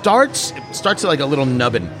that starts at like a little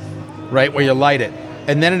nubbin, right, where you light it.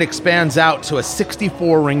 And then it expands out to a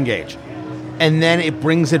 64 ring gauge. And then it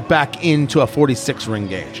brings it back into a 46 ring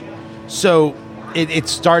gauge. So it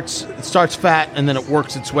starts fat, and then it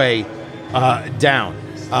works its way down.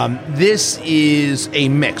 This is a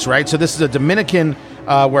mix, right? So this is a Dominican,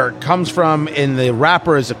 where it comes from. In the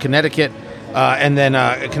wrapper is a Connecticut, and then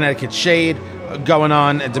a Connecticut shade going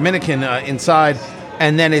on, a Dominican inside,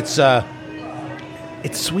 and then it's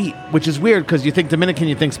sweet, which is weird because you think Dominican,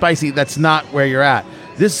 you think spicy. That's not where you're at.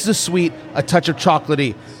 This is a sweet, a touch of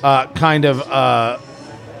chocolatey kind of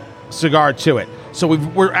cigar to it. So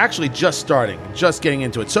we're actually just getting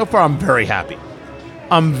into it. So far, I'm very happy.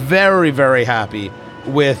 I'm very, very happy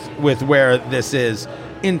with where this is.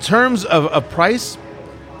 In terms of price,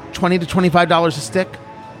 $20 to $25 a stick.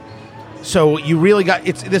 So you really got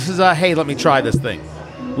this is a, hey, let me try this thing.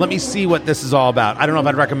 Let me see what this is all about. I don't know if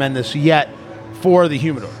I'd recommend this yet for the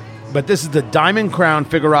humidor, but this is the Diamond Crown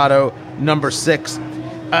Figurado number 6.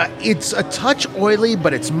 It's a touch oily,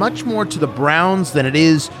 but it's much more to the browns than it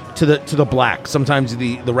is to the black. Sometimes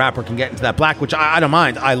the wrapper can get into that black, which I don't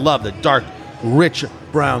mind. I love the dark, rich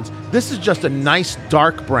browns. This is just a nice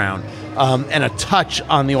dark brown and a touch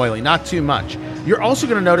on the oily, not too much. You're also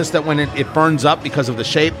going to notice that when it burns up because of the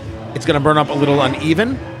shape, it's going to burn up a little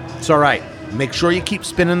uneven. It's all right. Make sure you keep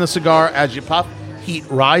spinning the cigar as you puff. Heat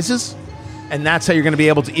rises, and that's how you're going to be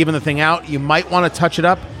able to even the thing out. You might want to touch it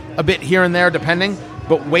up a bit here and there, depending.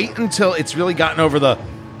 But wait until it's really gotten over the,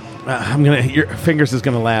 your fingers is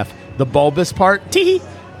going to laugh, the bulbous part,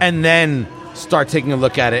 and then start taking a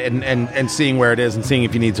look at it and seeing where it is and seeing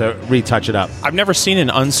if you need to retouch it up. I've never seen an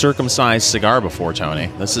uncircumcised cigar before, Tony.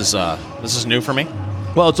 This is new for me.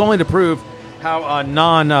 Well, it's only to prove how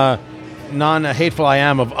non-hateful I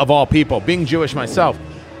am of all people. Being Jewish myself,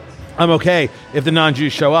 I'm okay if the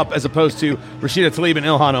non-Jews show up, as opposed to Rashida Tlaib and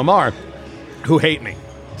Ilhan Omar, who hate me.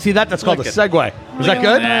 See, that's called a segue. Was that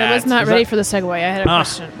good? I was not ready for the segue. I had a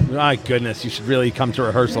question. My goodness, you should really come to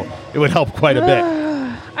rehearsal. It would help quite a bit.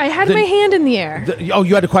 I had my hand in the air.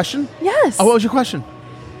 You had a question? Yes. Oh, what was your question?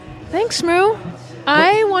 Thanks, Shmoo.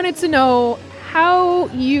 I wanted to know how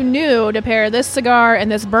you knew to pair this cigar and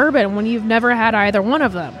this bourbon when you've never had either one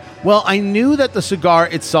of them. Well, I knew that the cigar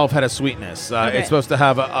itself had a sweetness. Okay. It's supposed to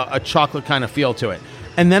have a chocolate kind of feel to it.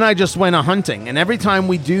 And then I just went hunting. And every time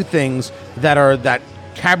we do things that are that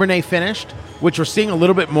Cabernet finished, which we're seeing a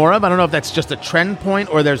little bit more of, I don't know if that's just a trend point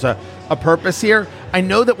or there's a purpose here. I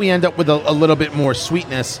know that we end up with a little bit more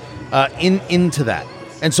sweetness into that.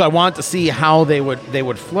 And so I wanted to see how they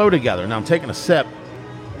would flow together. Now I'm taking a sip.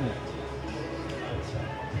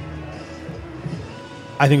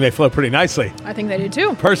 I think they flow pretty nicely. I think they do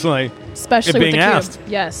too. Personally, especially being with the asked. cube.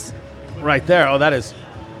 Yes. Right there. Oh, that is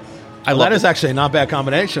actually a not bad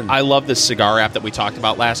combination. I love this cigar app that we talked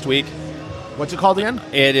about last week. What's it called again?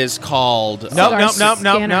 It is called...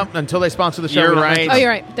 Nope. Until they sponsor the show. You're right. Oh,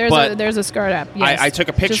 you're right. There's a cigar app. Yes. I took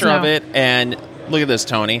a picture of it, and look at this,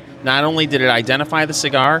 Tony. Not only did it identify the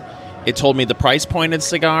cigar, it told me the price point of the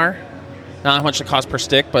cigar, not how much it costs per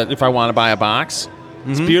stick, but if I want to buy a box.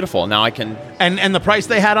 It's beautiful. Now I can... And the price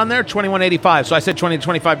they had on there, $21.85. So I said $20 to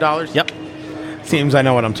 $25? Yep. Seems I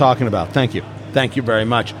know what I'm talking about. Thank you. Thank you very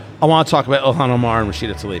much. I want to talk about Ilhan Omar and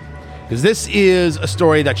Rashida Tlaib, because this is a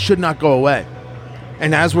story that should not go away.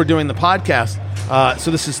 And as we're doing the podcast, so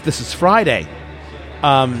this is Friday,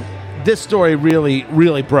 this story really,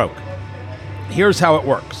 really broke. Here's how it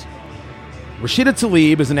works. Rashida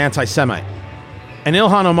Tlaib is an anti-Semite, and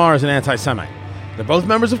Ilhan Omar is an anti-Semite. They're both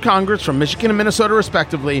members of Congress from Michigan and Minnesota,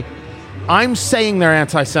 respectively. I'm saying they're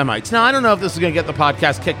anti-Semites. Now, I don't know if this is going to get the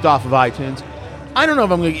podcast kicked off of iTunes. I don't know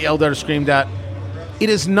if I'm going to get yelled at or screamed at. It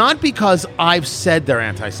is not because I've said they're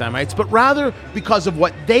anti-Semites, but rather because of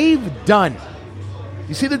what they've done.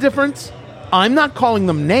 You see the difference? I'm not calling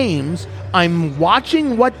them names. I'm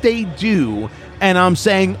watching what they do, and I'm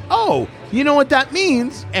saying, oh, you know what that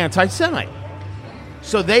means? Anti-Semite.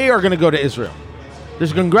 So they are going to go to Israel.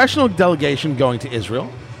 There's a congressional delegation going to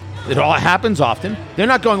Israel. It all happens often. They're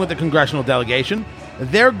not going with the congressional delegation.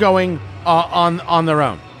 They're going on their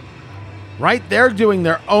own. Right? They're doing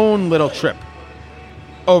their own little trip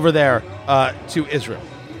over there to Israel.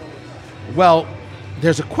 Well,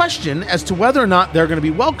 there's a question as to whether or not they're going to be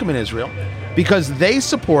welcome in Israel, because they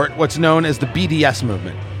support what's known as the BDS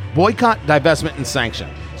movement, Boycott, Divestment, and Sanction.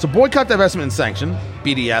 So Boycott, Divestment, and Sanction,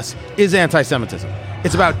 BDS, is anti-Semitism.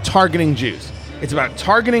 It's about targeting Jews. It's about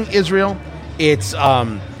targeting Israel. It's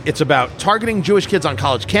about targeting Jewish kids on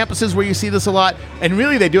college campuses, where you see this a lot. And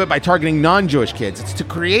really, they do it by targeting non-Jewish kids. It's to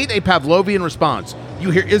create a Pavlovian response. You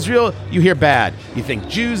hear Israel, you hear bad. You think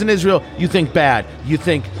Jews in Israel, you think bad. You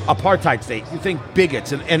think apartheid state, you think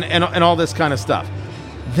bigots, and all this kind of stuff.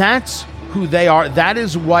 That's who they are. That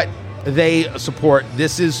is what they support.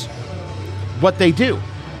 This is what they do.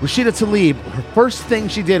 Rashida Tlaib, her first thing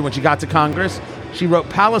she did when she got to Congress, she wrote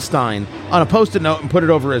Palestine on a Post-it note and put it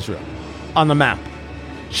over Israel on the map.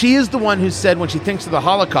 She is the one who said when she thinks of the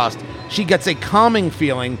Holocaust, she gets a calming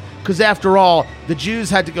feeling, because after all, the Jews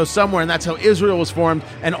had to go somewhere, and that's how Israel was formed,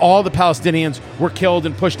 and all the Palestinians were killed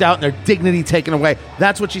and pushed out and their dignity taken away.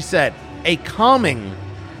 That's what she said. A calming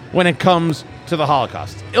when it comes to the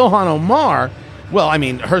Holocaust. Ilhan Omar, well, I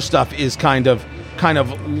mean, her stuff is kind of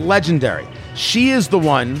legendary. She is the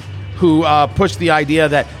one who pushed the idea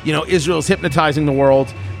that, Israel's hypnotizing the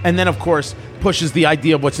world, and then, of course, pushes the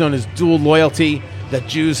idea of what's known as dual loyalty, that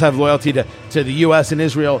Jews have loyalty to the U.S. and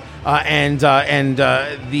Israel, and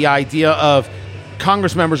the idea of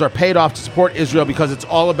Congress members are paid off to support Israel because it's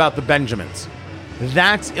all about the Benjamins.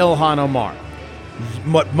 That's Ilhan Omar.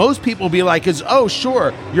 What most people will be like is, oh,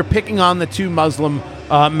 sure, you're picking on the two Muslim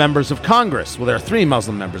members of Congress. Well, there are three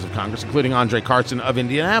Muslim members of Congress, including Andre Carson of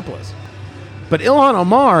Indianapolis. But Ilhan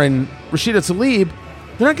Omar and Rashida Tlaib,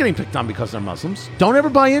 they're not getting picked on because they're Muslims. Don't ever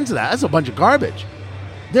buy into that. That's a bunch of garbage.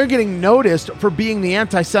 They're getting noticed for being the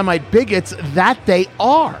anti-Semite bigots that they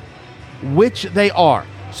are, which they are.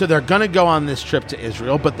 So they're going to go on this trip to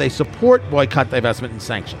Israel, but they support boycott, divestment, and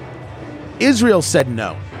sanction. Israel said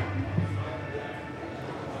no.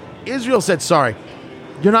 Israel said, sorry,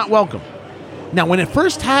 you're not welcome. Now, when it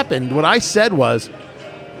first happened, what I said was,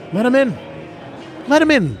 let them in. Let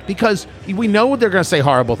them in, because we know they're going to say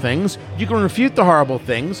horrible things. You can refute the horrible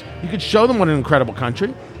things. You could show them what an incredible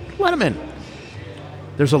country. Let them in.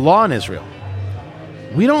 There's a law in Israel.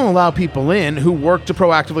 We don't allow people in who work to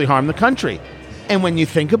proactively harm the country. And when you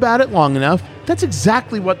think about it long enough, that's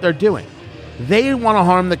exactly what they're doing. They want to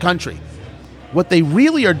harm the country. What they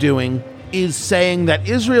really are doing is saying that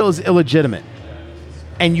Israel is illegitimate.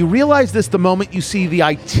 And you realize this the moment you see the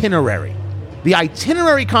itinerary. The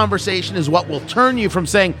itinerary conversation is what will turn you from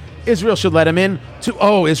saying, Israel should let him in, to,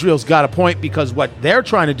 oh, Israel's got a point, because what they're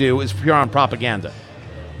trying to do is pure on propaganda.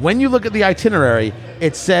 When you look at the itinerary,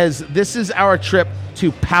 it says this is our trip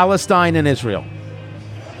to Palestine and Israel.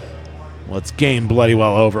 Well, it's game bloody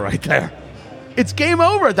well over right there. It's game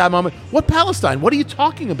over at that moment. What Palestine? What are you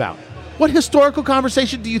talking about? What historical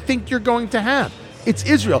conversation do you think you're going to have? It's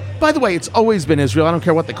Israel. By the way, it's always been Israel. I don't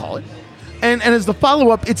care what they call it. And as the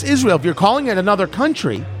follow-up, it's Israel. If you're calling it another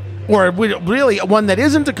country, or really one that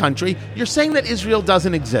isn't a country, you're saying that Israel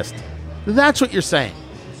doesn't exist. That's what you're saying.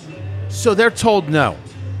 So they're told no.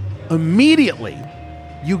 Immediately,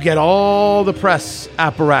 you get all the press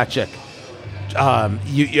apparatchik.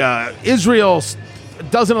 Israel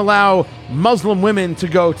doesn't allow Muslim women to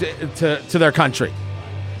go to their country,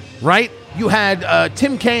 right? You had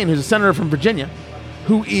Tim Kaine, who's a senator from Virginia,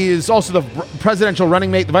 who is also the vice presidential running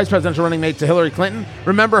mate to Hillary Clinton.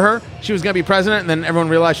 Remember her? She was going to be president, and then everyone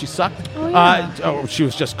realized she sucked. Oh, yeah. She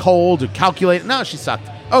was just cold or calculated. No, she sucked.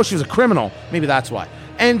 Oh, she was a criminal. Maybe that's why.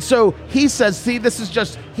 And so he says, see, this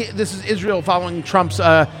is Israel following Trump's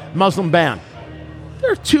Muslim ban.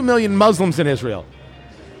 There are 2 million Muslims in Israel.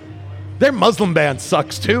 Their Muslim ban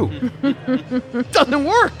sucks too. Doesn't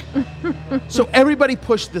work. So everybody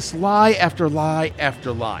pushed this lie after lie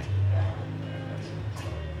after lie.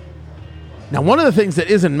 Now, one of the things that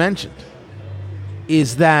isn't mentioned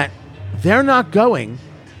is that they're not going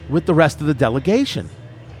with the rest of the delegation.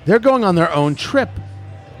 They're going on their own trip.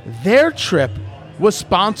 Their trip was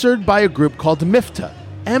sponsored by a group called MIFTAH,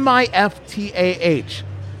 M-I-F-T-A-H.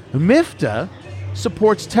 MIFTAH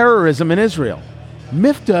supports terrorism in Israel.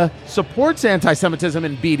 MIFTAH supports anti-Semitism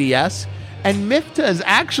in BDS, and MIFTAH is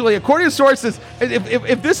actually, according to sources,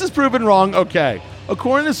 if this is proven wrong, okay.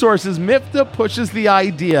 According to sources, MIFTAH pushes the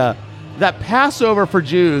idea that Passover for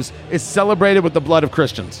Jews is celebrated with the blood of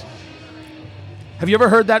Christians. Have you ever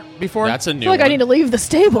heard that before? That's a new I feel like one. I need to leave this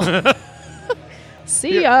table.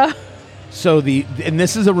 See ya. So and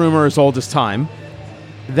this is a rumor as old as time,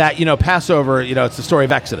 that, Passover, it's the story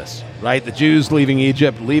of Exodus, right? The Jews leaving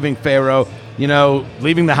Egypt, leaving Pharaoh,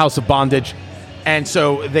 leaving the house of bondage. And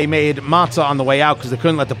so they made matzah on the way out because they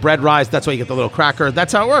couldn't let the bread rise. That's why you get the little cracker.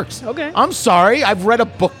 That's how it works. Okay. I'm sorry. I've read a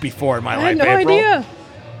book before in my life, I had no April. idea.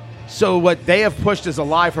 So what they have pushed as a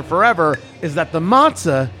lie for forever is that the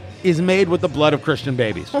matzah is made with the blood of Christian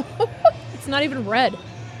babies. It's not even red.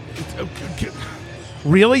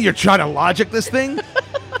 Really? You're trying to logic this thing?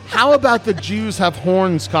 How about the Jews have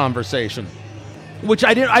horns conversation? Which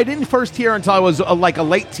I didn't first hear until I was like a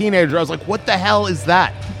late teenager. I was like, what the hell is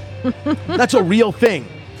that? That's a real thing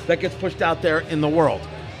that gets pushed out there in the world.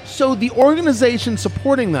 So the organization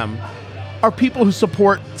supporting them are people who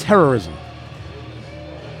support terrorism.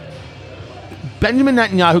 Benjamin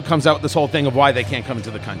Netanyahu comes out with this whole thing of why they can't come into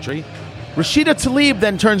the country. Rashida Tlaib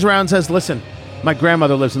then turns around and says, listen, my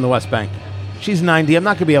grandmother lives in the West Bank. She's 90. I'm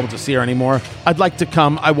not going to be able to see her anymore. I'd like to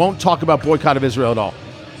come. I won't talk about boycott of Israel at all.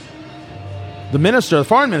 The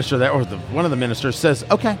foreign minister there, or one of the ministers says,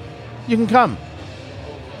 okay, you can come.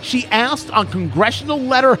 She asked on congressional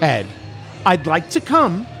letterhead, I'd like to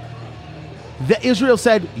come. Israel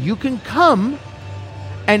said, you can come.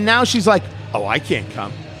 And now she's like, oh, I can't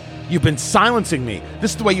come. You've been silencing me.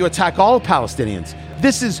 This is the way you attack all Palestinians.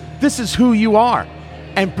 This is who you are.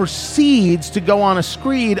 And proceeds to go on a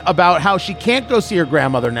screed about how she can't go see her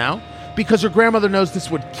grandmother now because her grandmother knows this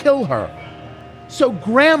would kill her. So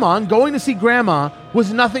going to see grandma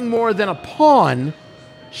was nothing more than a pawn.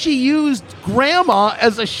 She used grandma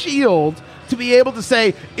as a shield to be able to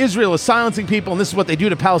say Israel is silencing people and this is what they do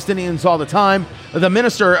to Palestinians all the time. The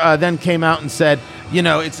minister then came out and said,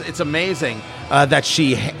 it's amazing that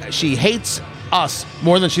she hates us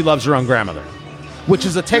more than she loves her own grandmother, which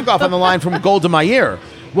is a takeoff on the line from Golda Meir.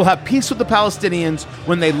 We'll have peace with the Palestinians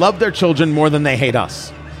when they love their children more than they hate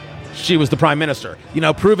us. She was the prime minister,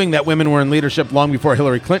 proving that women were in leadership long before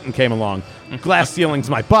Hillary Clinton came along. Glass ceilings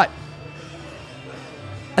my butt.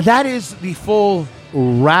 That is the full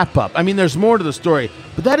wrap-up. I mean, there's more to the story,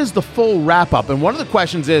 but that is the full wrap-up. And one of the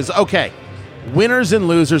questions is, okay, winners and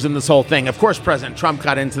losers in this whole thing. Of course, President Trump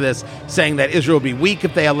got into this, saying that Israel would be weak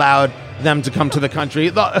if they allowed them to come to the country.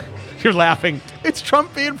 You're laughing. It's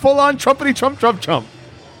Trump being full-on Trumpity Trump.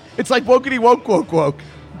 It's like wokety woke,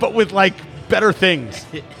 but with, better things.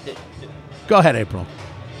 Go ahead, April.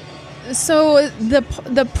 So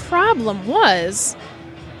the problem was,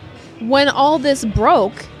 when all this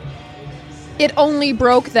broke, it only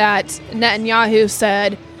broke that Netanyahu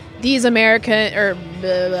said these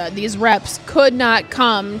these reps could not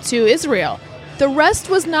come to Israel. The rest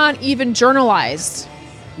was not even journalized.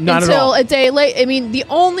 Not until at all. A day late. I mean, the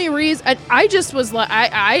only reason I just was like,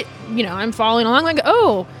 I'm following along like,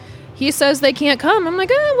 oh, he says they can't come. I'm like,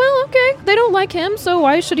 well, okay. They don't like him, so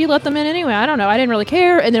why should he let them in anyway? I don't know. I didn't really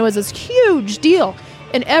care. And there was this huge deal.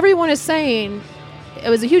 And everyone is saying it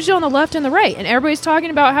was a huge deal on the left and the right. And everybody's talking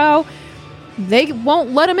about how they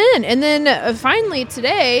won't let him in. And then finally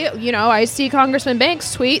today, I see Congressman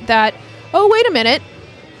Banks tweet that, oh, wait a minute.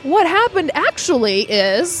 What happened actually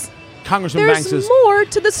is Congressman there's Banks more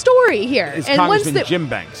to the story here. Is Congressman Jim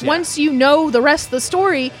Banks. Yeah. Once you know the rest of the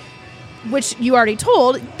story, which you already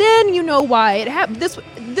told, then you know why it happened. This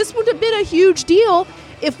would have been a huge deal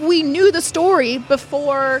if we knew the story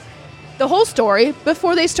before the whole story,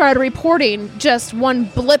 before they started reporting just one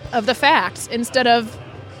blip of the facts instead of...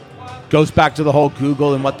 Goes back to the whole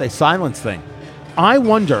Google and what they silence thing. I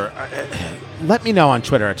wonder, let me know on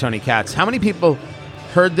Twitter at Tony Katz, how many people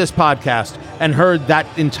heard this podcast and heard that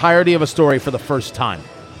entirety of a story for the first time?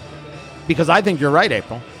 Because I think you're right,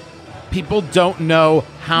 April. People don't know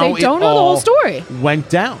how they don't know the whole story went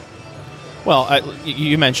down. Well,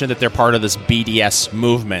 you mentioned that they're part of this BDS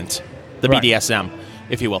movement, the right. BDSM,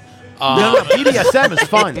 if you will. No, BDSM is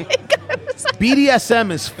fun.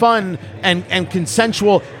 BDSM is fun and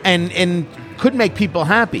consensual and could make people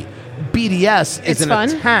happy. BDS is an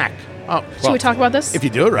attack. Oh, should we talk about this? If you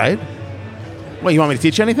do it right. Well, you want me to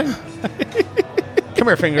teach you anything? Come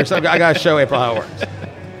here, Fingers. I got to show April how it works.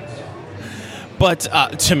 But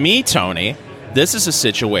to me, Tony, this is a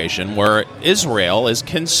situation where Israel is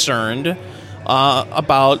concerned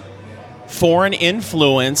about foreign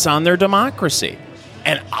influence on their democracy.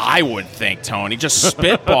 And I would think, Tony, just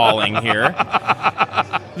spitballing here,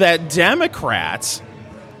 that Democrats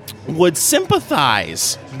would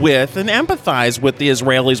sympathize with and empathize with the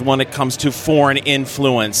Israelis when it comes to foreign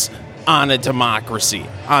influence on a democracy,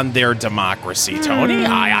 on their democracy, Tony.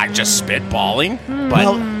 I'm just spitballing. But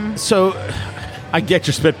well, so I get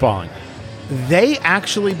your spitballing. They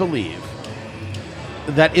actually believe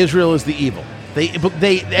that Israel is the evil.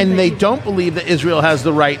 They don't believe that Israel has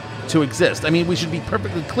the right to exist. I mean, we should be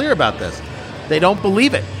perfectly clear about this. They don't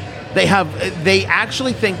believe it. They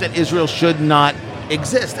actually think that Israel should not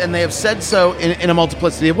exist, and they have said so in a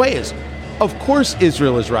multiplicity of ways. Of course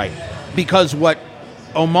Israel is right, because what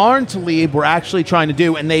Omar and Tlaib were actually trying to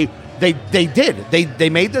do, and they did. They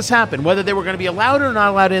made this happen. Whether they were going to be allowed or not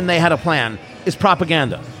allowed in, they had a plan, is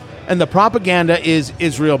propaganda. And the propaganda is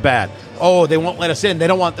Israel bad. Oh, they won't let us in. They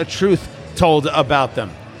don't want the truth told about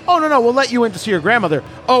them. Oh, no, we'll let you in to see your grandmother.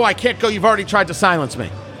 Oh, I can't go. You've already tried to silence me.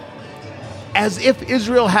 As if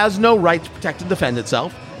Israel has no right to protect and defend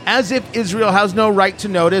itself. As if Israel has no right to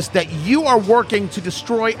notice that you are working to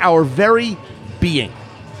destroy our very being.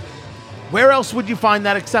 Where else would you find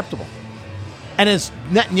that acceptable? And as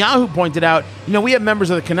Netanyahu pointed out, we have members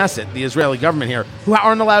of the Knesset, the Israeli government here, who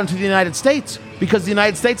aren't allowed into the United States because the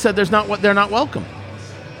United States said they're not welcome.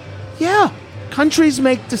 Yeah, countries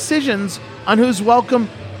make decisions on who's welcome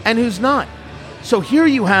and who's not. So here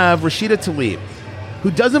you have Rashida Tlaib, who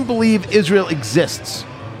doesn't believe Israel exists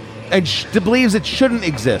and believes it shouldn't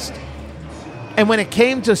exist. And when it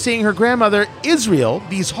came to seeing her grandmother, Israel,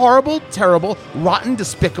 these horrible, terrible, rotten,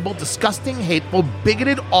 despicable, disgusting, hateful,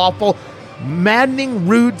 bigoted, awful, maddening,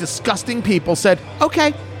 rude, disgusting people said,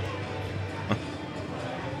 okay.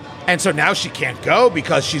 And so now she can't go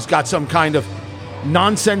because she's got some kind of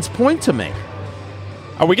nonsense point to make.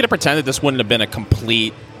 Are we going to pretend that this wouldn't have been a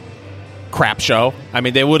complete crap show? I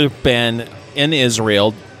mean, they would have been in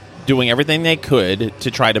Israel doing everything they could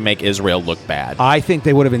to try to make Israel look bad. I think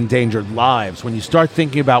they would have endangered lives. When you start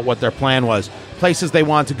thinking about what their plan was, places they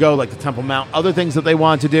want to go, like the Temple Mount, other things that they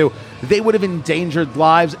want to do, they would have endangered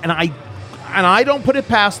lives. And I don't put it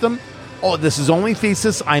past them. Oh, this is only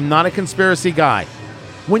thesis. I'm not a conspiracy guy.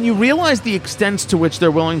 When you realize the extents to which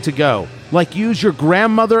they're willing to go, like use your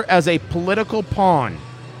grandmother as a political pawn,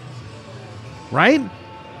 right?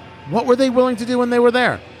 What were they willing to do when they were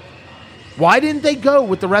there? Why didn't they go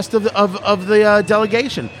with the rest of the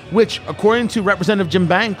delegation, which, according to Representative Jim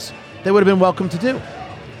Banks, they would have been welcome to do?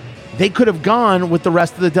 They could have gone with the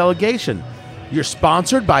rest of the delegation. You're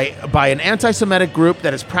sponsored by an anti-Semitic group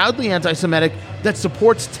that is proudly anti-Semitic, that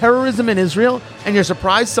supports terrorism in Israel, and you're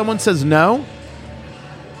surprised someone says no?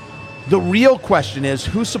 The real question is,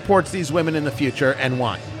 who supports these women in the future and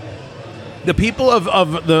why? The people of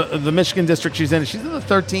the Michigan district she's in the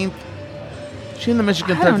 13th. She's in the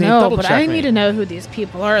Michigan 13th. I don't know, Double but check I me. need to know who these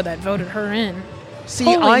people are that voted her in. See,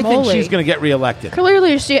 Holy I think moly. she's going to get reelected.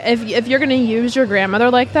 Clearly, if you're going to use your grandmother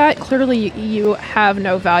like that, clearly you have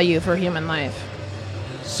no value for human life.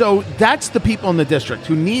 So that's the people in the district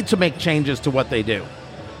who need to make changes to what they do.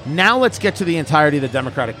 Now let's get to the entirety of the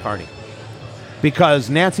Democratic Party. Because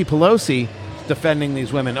Nancy Pelosi is defending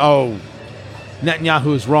these women. Oh,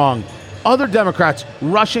 Netanyahu is wrong. other Democrats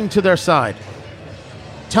rushing to their side.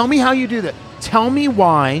 Tell me how you do that. Tell me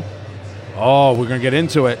why. Oh, we're going to get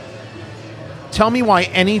into it. Tell me why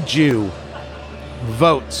any Jew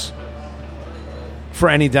votes for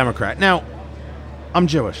any Democrat. Now, I'm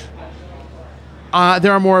Jewish.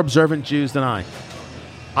 There are more observant Jews than I.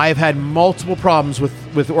 I have had multiple problems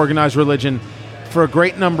with organized religion for a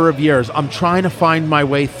great number of years. I'm trying to find my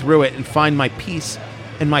way through it and find my peace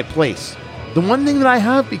and my place. The one thing that I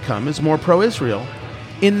have become is more pro-Israel,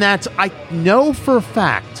 in that I know for a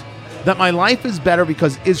fact that my life is better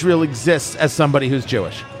because Israel exists as somebody who's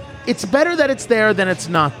Jewish. It's better that it's there than it's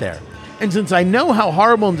not there. And since I know how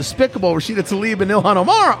horrible and despicable Rashida Tlaib and Ilhan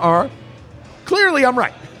Omar are, clearly I'm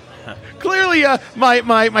right. Clearly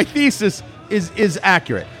my thesis is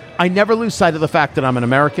accurate. I never lose sight of the fact that I'm an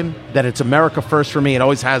American, that it's America first for me. It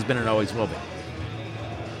always has been and always will be.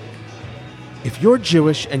 If you're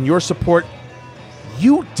Jewish and your support,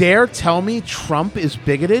 you dare tell me Trump is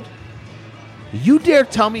bigoted? You dare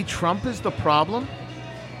tell me Trump is the problem?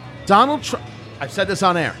 Donald Trump, I've said this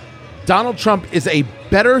on air, Donald Trump is a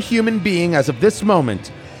better human being as of this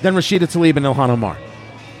moment than Rashida Tlaib and Ilhan Omar.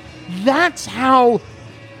 That's how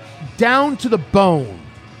down to the bone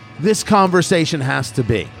this conversation has to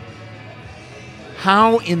be.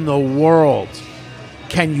 How in the world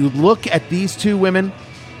can you look at these two women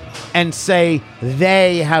and say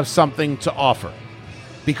they have something to offer?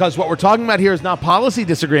 Because what we're talking about here is not policy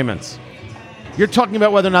disagreements. You're talking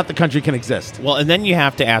about whether or not the country can exist. Well, and then you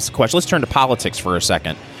have to ask the question. Let's turn to politics for a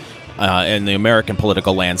second in the American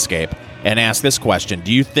political landscape and ask this question.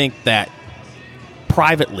 Do you think that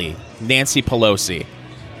privately Nancy Pelosi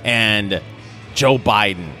and Joe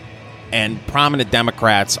Biden and prominent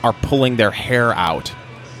Democrats are pulling their hair out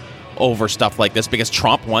over stuff like this because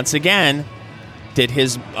Trump, once again, did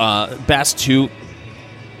his best to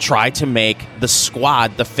try to make the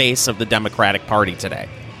squad the face of the Democratic Party today?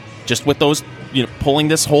 Just with those, pulling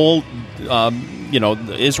this whole,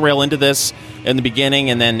 Israel into this in the beginning,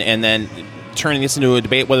 and then turning this into a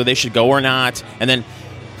debate whether they should go or not, and then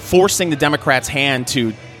forcing the Democrats' hand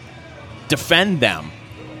to defend them.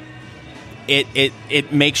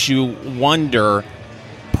 It makes you wonder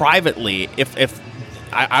privately if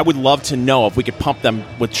I would love to know if we could pump them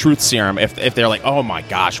with truth serum if they're like, oh my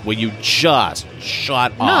gosh, will you just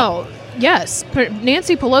shut up? No. Yes,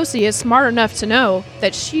 Nancy Pelosi is smart enough to know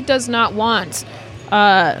that she does not want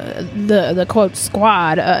the quote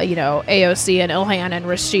squad, AOC and Ilhan and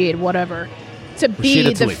Rashid, whatever, to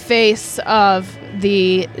be the face of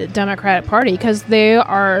the Democratic Party, because they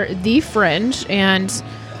are the fringe, and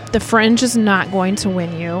the fringe is not going to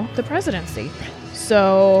win you the presidency.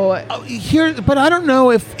 So but I don't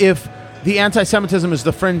know if the anti-Semitism is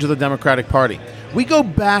the fringe of the Democratic Party. We go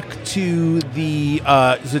back to the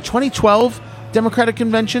 2012 Democratic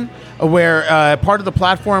Convention, where part of the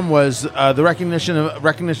platform was the recognition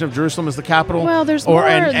of Jerusalem as the capital. Well, there's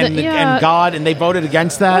and God, and they voted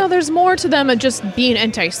against that. Well, there's more to them than just being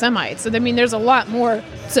anti-Semites. I mean, there's a lot more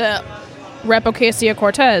to Rep.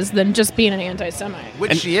 Ocasio-Cortez than just being an anti-Semite.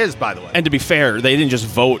 Which she is, by the way. And to be fair, they didn't just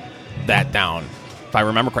vote that down, if I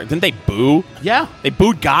remember correctly. Didn't they boo? Yeah. They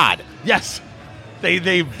booed God. Yes.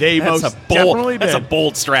 They most definitely did. That's a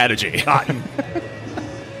bold strategy.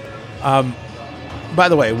 By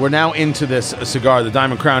the way, we're now into this cigar, the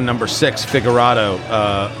Diamond Crown No. 6 Figurado.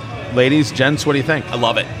 Ladies, gents, what do you think? I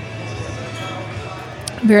love it.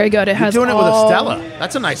 Very good. You're doing it with a Stella.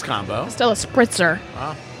 That's a nice combo. Stella Spritzer.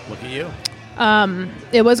 Oh, look at you.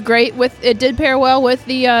 It was great. It did pair well with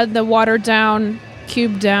the watered down,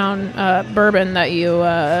 cubed down bourbon that you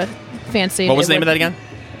fancied. What was the name of that again?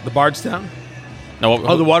 The Bardstown?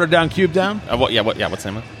 No. The watered down, cubed down? What's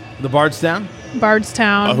the name of it? The Bardstown?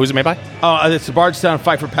 Bardstown. Who's it made by? It's the Bardstown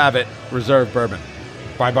Pfeiffer Pavitt Reserve Bourbon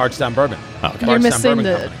by Bardstown Bourbon. Oh, okay. You're missing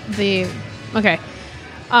the okay.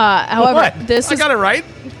 However, what? I got it right.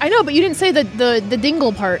 I know, but you didn't say the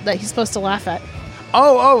dingle part that he's supposed to laugh at.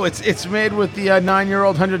 Oh, it's made with the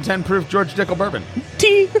 9-year-old 110 proof George Dickel bourbon.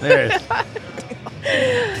 There it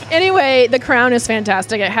is. Anyway, the Crown is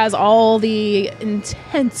fantastic. It has all the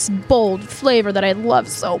intense, bold flavor that I love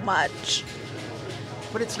so much.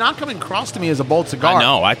 But it's not coming across to me as a bold cigar. I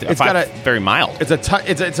know. It's very mild. It's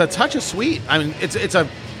a touch of sweet. I mean, it's a.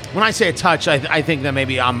 When I say a touch, I think that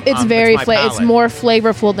maybe It's very it's more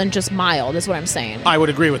flavorful than just mild, is what I'm saying. I would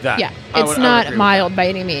agree with that. Yeah, it's not mild by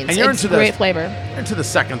any means. And you're it's into great flavor. Into the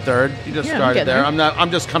second, third. You just started there.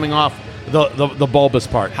 I'm just coming off the bulbous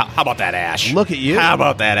part. How about that ash? Look at you. How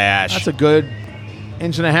about that ash? That's a good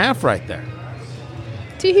inch and a half right there.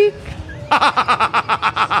 Tee-hee.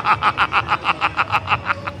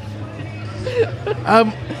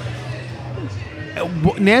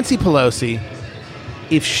 Nancy Pelosi,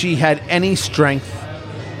 if she had any strength,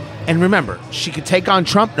 and remember, she could take on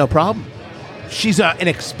Trump, no problem. She's an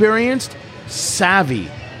experienced, savvy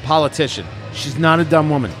politician. She's not a dumb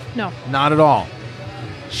woman. No. Not at all.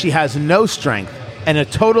 She has no strength and a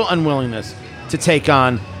total unwillingness to take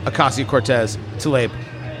on Ocasio-Cortez, Tlaib,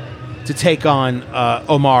 to take on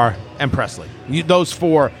Omar and Presley. Those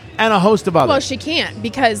four and a host of others. Well, she can't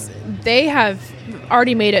because they have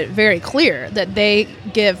already made it very clear that they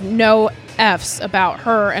give no Fs about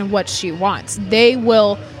her and what she wants. They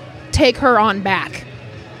will take her on back.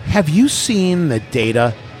 Have you seen the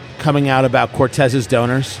data coming out about Cortez's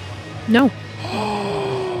donors? No.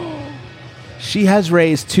 She has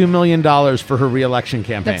raised $2 million for her re-election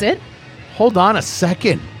campaign. That's it? Hold on a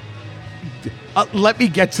second. Let me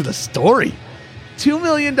get to the story. $2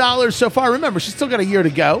 million so far. Remember, she's still got a year to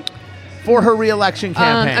go for her re-election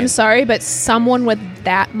campaign. I'm sorry, but someone with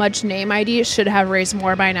that much name ID should have raised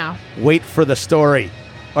more by now. Wait for the story.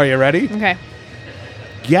 Are you ready? Okay.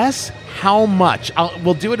 Guess how much.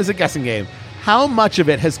 We'll do it as a guessing game. How much of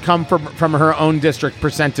it has come from her own district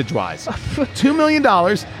percentage-wise? $2 million.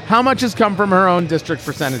 How much has come from her own district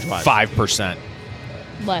percentage-wise? 5%.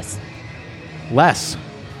 Less.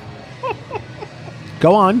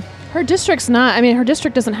 Go on. Her district's not. I mean, her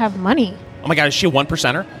district doesn't have money. Oh my God, is she a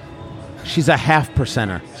 1%er? She's a half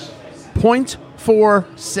percenter.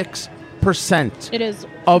 0.46%. It is.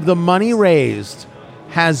 Of the money raised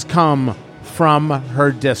has come from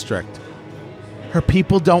her district. Her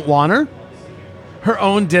people don't want her. Her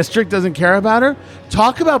own district doesn't care about her.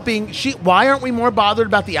 Talk about being why aren't we more bothered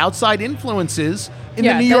about the outside influences in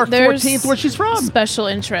the New York 14th where she's from? Special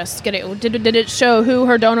interest. Did it show who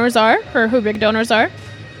her donors are? Who big donors are?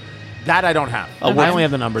 That I don't have. I only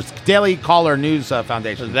have the numbers. Daily Caller News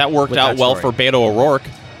Foundation. That worked out well for Beto O'Rourke.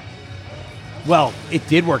 Well, it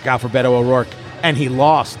did work out for Beto O'Rourke, and he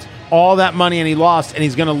lost all that money, and he lost, and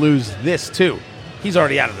he's going to lose this too. He's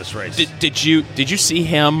already out of this race. Did you see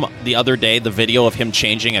him the other day? The video of him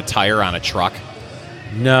changing a tire on a truck.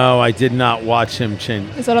 No, I did not watch him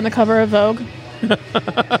change. Is that on the cover of Vogue?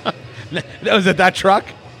 Was it that truck?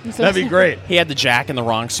 That'd be great. He had the jack in the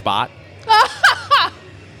wrong spot.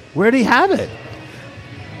 Where'd he have it?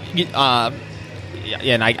 Yeah,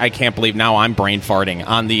 and I can't believe now I'm brain farting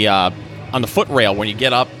on the foot rail when you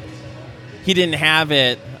get up. He didn't have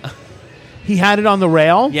it. He had it on the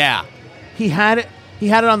rail? Yeah. He had it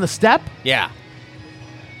on the step? Yeah.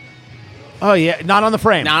 Oh yeah, not on the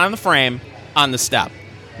frame. Not on the frame, on the step.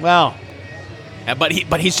 Well, but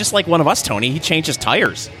he's just like one of us, Tony. He changes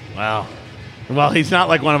tires. Well, he's not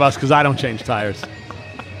like one of us because I don't change tires.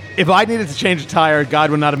 If I needed to change a tire, God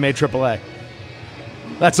would not have made AAA.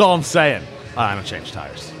 That's all I'm saying. I don't change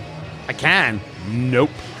tires. I can. Nope.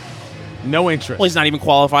 No interest. Well, he's not even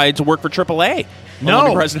qualified to work for AAA. No.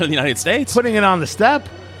 The president of the United States. Putting it on the step?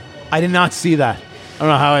 I did not see that. I don't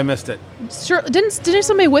know how I missed it. Sure, didn't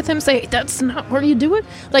somebody with him say that's not what you do it?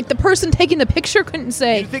 Like the person taking the picture couldn't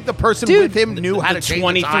say. You think the person with him knew how to change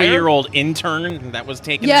the tire? 23-year-old intern that was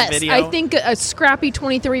taking the video? Yes, I think a scrappy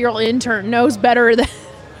 23-year-old intern knows better than.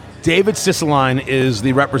 David Cicilline is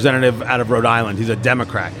the representative out of Rhode Island. He's a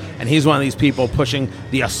Democrat, and he's one of these people pushing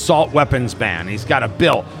the assault weapons ban. He's got a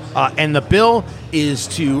bill, and the bill is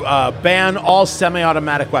to ban all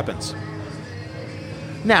semi-automatic weapons.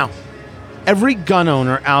 Now, every gun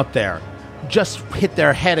owner out there just hit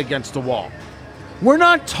their head against the wall. We're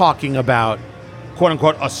not talking about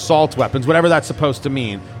quote-unquote assault weapons, whatever that's supposed to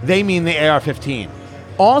mean. They mean the AR-15.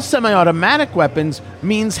 All semi-automatic weapons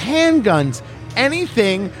means handguns.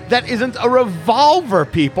 Anything that isn't a revolver,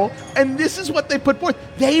 people. And this is what they put forth.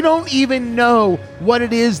 They don't even know what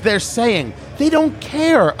it is they're saying. They don't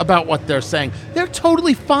care about what they're saying. They're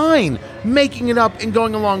totally fine making it up and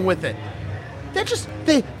going along with it. They're just,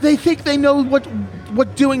 they think they know what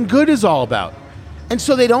doing good is all about. And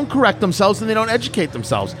so they don't correct themselves and they don't educate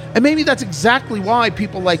themselves. And maybe that's exactly why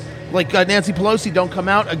people like Nancy Pelosi don't come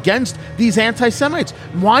out against these anti-Semites.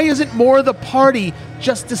 Why isn't more of the party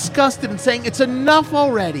just disgusted and saying it's enough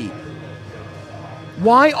already?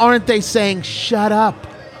 Why aren't they saying shut up?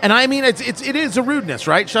 And I mean, it is a rudeness,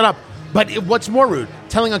 right? Shut up. But what's more rude?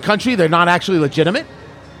 Telling a country they're not actually legitimate?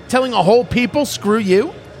 Telling a whole people, screw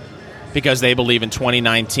you? Because they believe in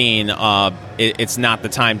 2019, it's not the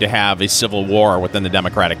time to have a civil war within the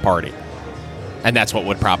Democratic Party. And that's what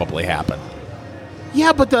would probably happen.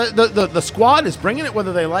 Yeah, but the squad is bringing it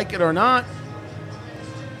whether they like it or not.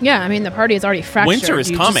 Yeah, I mean, the party is already fractured. Winter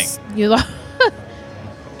is coming.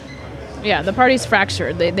 Yeah, the party's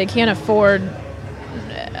fractured. They can't afford...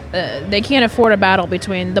 they can't afford a battle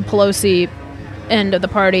between the Pelosi end of the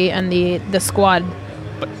party and the squad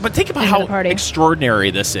But think about how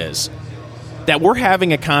extraordinary this is. That we're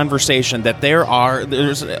having a conversation that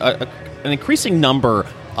there's an increasing number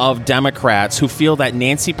of Democrats who feel that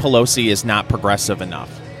Nancy Pelosi is not progressive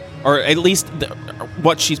enough, or at least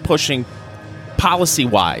what she's pushing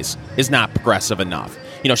policy-wise is not progressive enough.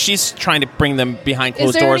 She's trying to bring them behind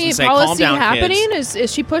closed doors and say, "Calm down, happening? Kids."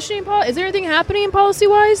 Is she pushing? Is there anything happening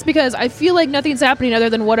policy-wise? Because I feel like nothing's happening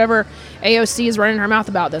other than whatever AOC is running her mouth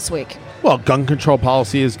about this week. Well, gun control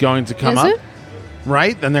policy is going to come up. Is it?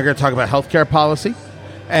 Right? Then they're going to talk about healthcare policy.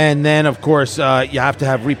 And then, of course, you have to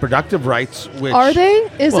have reproductive rights. Which, are they?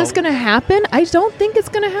 Is this going to happen? I don't think it's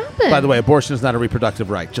going to happen. By the way, abortion is not a reproductive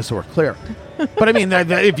right, just so we're clear. But I mean,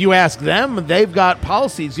 if you ask them, they've got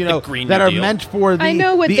policies, that are meant for the everyday Americans. I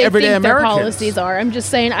know what they think their policies are. I'm just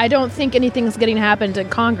saying I don't think anything's getting happened in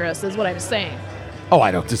Congress is what I'm saying. Oh,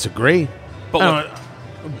 I don't disagree.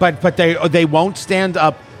 But they won't stand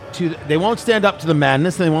up. They won't stand up to the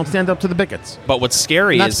madness, and they won't stand up to the bigots. But what's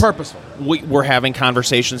scary is that's purposeful. We're having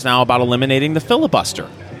conversations now about eliminating the filibuster.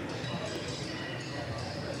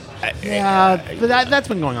 Yeah, but that's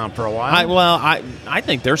been going on for a while. I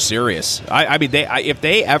think they're serious. I mean, if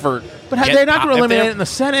they ever, but they're not going to eliminate it in the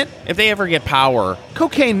Senate. If they ever get power,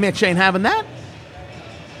 Cocaine Mitch ain't having that.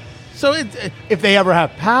 So if they ever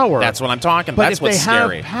have power, that's what I'm talking. But that's what's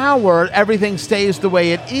scary. If they have power, everything stays the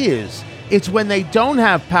way it is. It's when they don't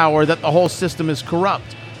have power that the whole system is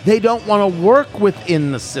corrupt. They don't want to work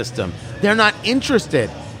within the system. They're not interested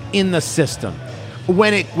in the system.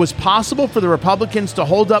 When it was possible for the Republicans to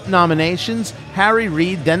hold up nominations, Harry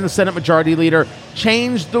Reid, then the Senate Majority Leader,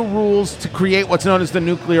 changed the rules to create what's known as the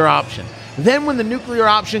nuclear option. Then when the nuclear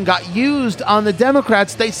option got used on the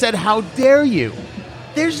Democrats, they said, "How dare you?"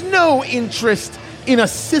 There's no interest in a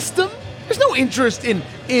system. There's no interest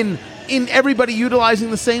in everybody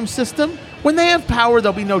utilizing the same system. When they have power,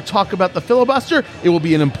 there'll be no talk about the filibuster. It will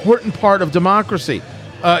be an important part of democracy.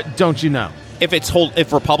 Don't you know?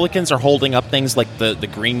 If Republicans are holding up things like the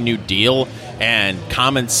Green New Deal and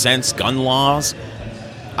common sense gun laws,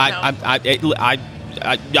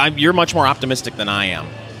 you're much more optimistic than I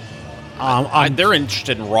am. They're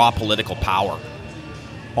interested in raw political power.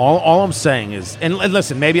 All I'm saying is, and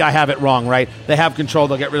listen, maybe I have it wrong, right? They have control.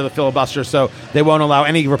 They'll get rid of the filibuster, so they won't allow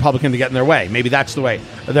any Republican to get in their way. Maybe that's the way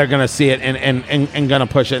they're going to see it and going to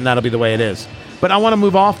push it, and that'll be the way it is. But I want to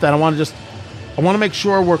move off that. I want to make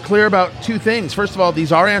sure we're clear about two things. First of all,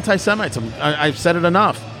 these are anti-Semites. I've said it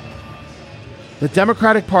enough. The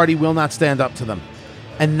Democratic Party will not stand up to them,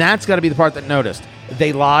 and that's got to be the part that noticed.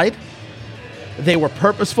 They lied. They were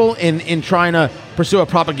purposeful in trying to pursue a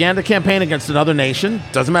propaganda campaign against another nation.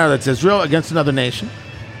 Doesn't matter, that's Israel, against another nation.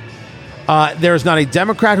 There is not a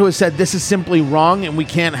Democrat who has said this is simply wrong and we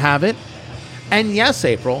can't have it. And yes,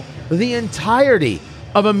 April, the entirety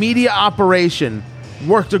of a media operation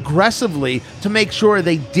worked aggressively to make sure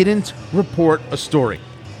they didn't report a story.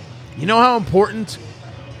 You know how important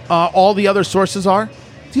all the other sources are?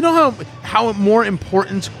 Do you know how more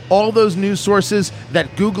important all those news sources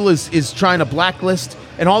that Google is trying to blacklist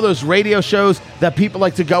and all those radio shows that people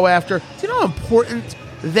like to go after? Do you know how important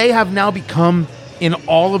they have now become in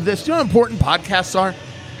all of this? Do you know how important podcasts are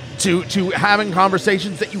to having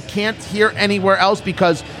conversations that you can't hear anywhere else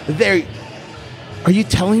because they... Are you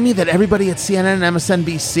telling me that everybody at CNN and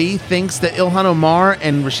MSNBC thinks that Ilhan Omar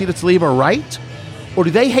and Rashida Tlaib are right? Or do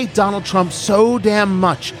they hate Donald Trump so damn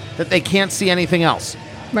much that they can't see anything else?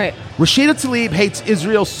 Right. Rashida Tlaib hates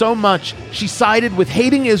Israel so much, she sided with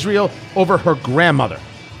hating Israel over her grandmother.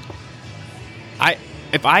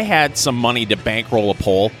 If I had some money to bankroll a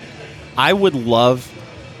poll, I would love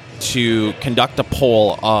to conduct a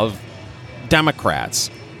poll of Democrats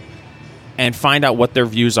and find out what their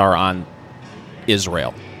views are on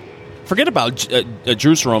Israel. Forget about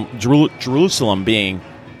Jerusalem being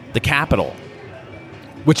the capital.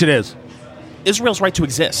 Which it is. Israel's right to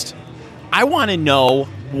exist. I want to know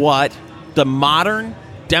what the modern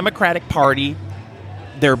Democratic Party,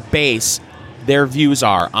 their base, their views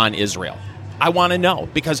are on Israel. I want to know,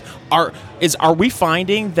 because are we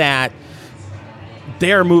finding that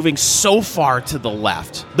they're moving so far to the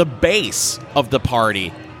left, the base of the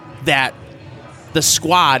party, that the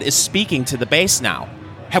squad is speaking to the base now?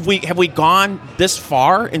 Have we gone this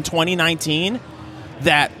far in 2019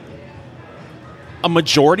 that a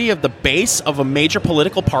majority of the base of a major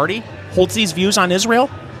political party holds these views on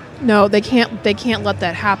Israel? No, they can't let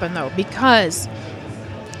that happen though, because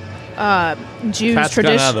Jews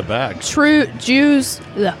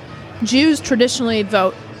Jews traditionally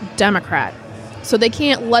vote Democrat. So they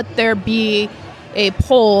can't let there be a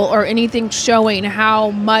poll or anything showing how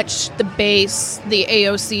much the base, the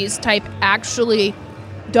AOC's type, actually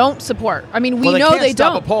don't support. I mean, we well, know they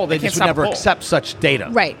don't. Stop a poll. They just would never accept such data.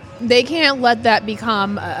 Right. They can't let that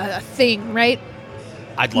become a thing, right?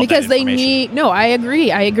 I'd love because that they need. No, I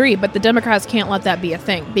agree. But the Democrats can't let that be a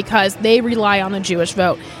thing because they rely on the Jewish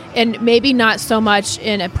vote, and maybe not so much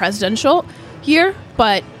in a presidential year,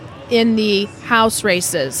 but in the House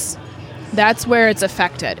races, that's where it's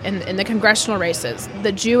affected. In the congressional races,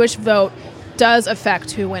 the Jewish vote does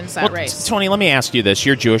affect who wins that race. Tony, let me ask you this: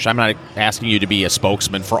 you're Jewish. I'm not asking you to be a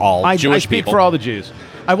spokesman for all Jewish people. I speak for all the Jews.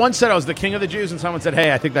 I once said I was the king of the Jews, and someone said,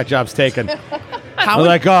 "Hey, I think that job's taken." They're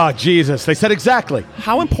like, "Oh, Jesus!" They said exactly.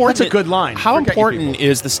 How important? That's a good line. How important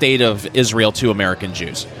is the state of Israel to American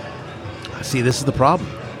Jews? See, this is the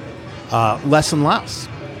problem. Less and less,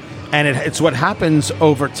 and it's what happens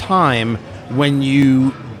over time when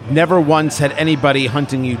you never once had anybody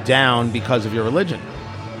hunting you down because of your religion.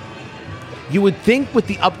 You would think with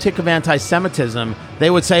the uptick of anti-Semitism, they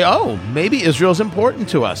would say, oh, maybe Israel's important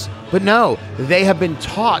to us. But no, they have been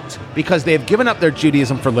taught, because they have given up their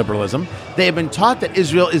Judaism for liberalism, they have been taught that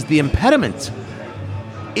Israel is the impediment.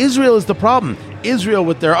 Israel is the problem. Israel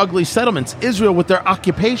with their ugly settlements, Israel with their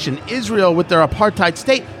occupation, Israel with their apartheid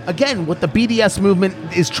state. Again, what the BDS movement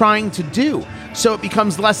is trying to do. So it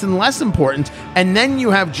becomes less and less important. And then you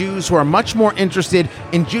have Jews who are much more interested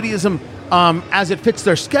in Judaism as it fits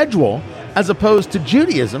their schedule, as opposed to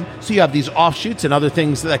Judaism. So you have these offshoots and other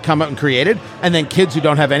things that come out and created, and then kids who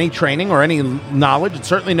don't have any training or any knowledge, and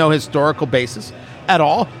certainly no historical basis at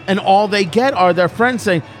all, and all they get are their friends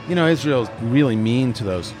saying, you know, Israel's really mean to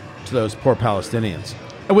those poor Palestinians,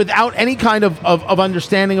 without any kind of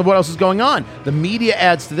understanding of what else is going on. The media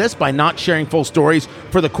adds to this by not sharing full stories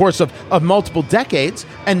for the course of multiple decades,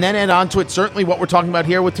 and then add on to it certainly what we're talking about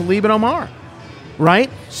here with Tlaib and Omar, right?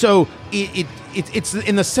 So it's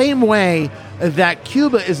in the same way that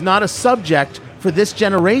Cuba is not a subject for this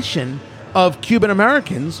generation of Cuban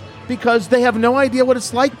Americans because they have no idea what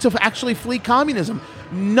it's like to actually flee communism.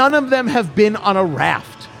 None of them have been on a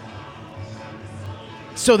raft.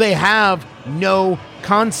 So they have no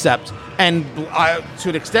concept, and to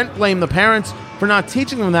an extent blame the parents for not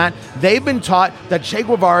teaching them that. They've been taught that Che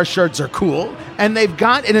Guevara shirts are cool, and they've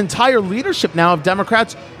got an entire leadership now of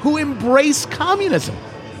Democrats who embrace communism.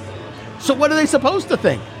 So what are they supposed to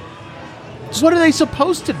think? What are they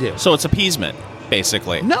supposed to do? So it's appeasement,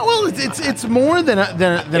 basically. No, well, it's more than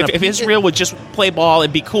if Israel would just play ball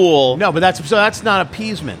and be cool. No, but that's not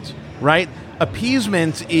appeasement, right?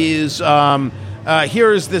 Appeasement is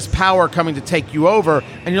here is this power coming to take you over,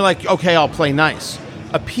 and you're like, okay, I'll play nice.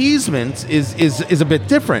 Appeasement is a bit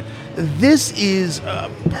different. This is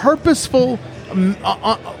purposeful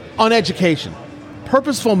uneducation,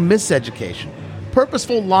 purposeful miseducation,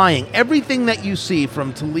 purposeful lying. Everything that you see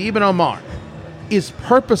from Tlaib and Omar is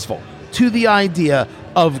purposeful to the idea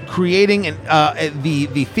of creating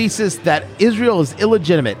the thesis that Israel is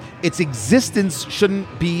illegitimate. Its existence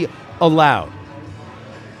shouldn't be allowed.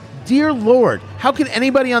 Dear Lord, how can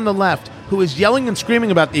anybody on the left who is yelling and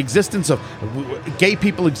screaming about the existence of gay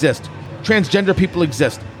people exist, transgender people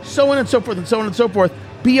exist, so on and so forth and so on and so forth,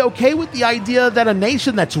 be okay with the idea that a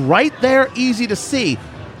nation that's right there, easy to see,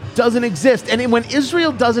 doesn't exist? And when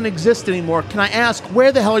Israel doesn't exist anymore, can I ask,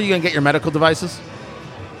 where the hell are you going to get your medical devices?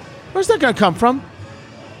 Where's that going to come from?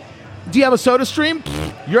 Do you have a soda stream?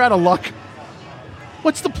 You're out of luck.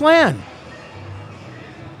 What's the plan?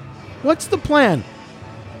 What's the plan?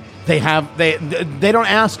 They don't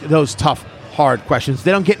ask those tough, hard questions.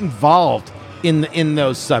 They don't get involved in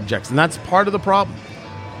those subjects, and that's part of the problem.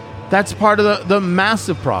 That's part of the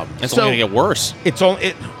massive problem. It's only going to get worse.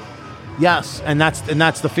 Yes, and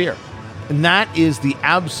that's the fear, and that is the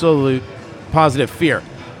absolute positive fear.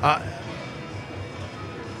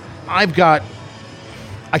 I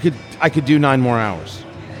could do 9 more hours,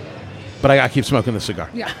 but I got to keep smoking the cigar.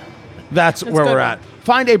 Yeah, that's where we're at.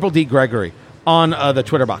 Find April D. Gregory on the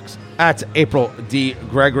Twitter box at April D.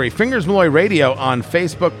 Gregory. Fingers Malloy Radio on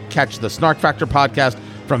Facebook. Catch the Snark Factor podcast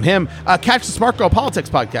from him. Catch the Smart Girl Politics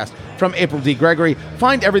podcast from April D. Gregory.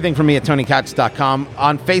 Find everything from me at TonyKatz.com.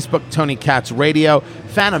 On Facebook, Tony Katz Radio.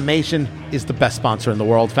 Fanimation is the best sponsor in the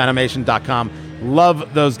world. Fanimation.com.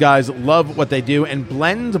 Love those guys. Love what they do. And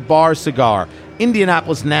Blend Bar Cigar.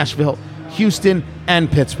 Indianapolis, Nashville, Houston,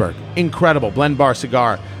 and Pittsburgh. Incredible.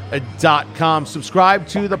 BlendBarCigar.com. Subscribe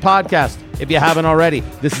to the podcast if you haven't already.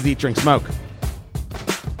 This is Eat, Drink, Smoke.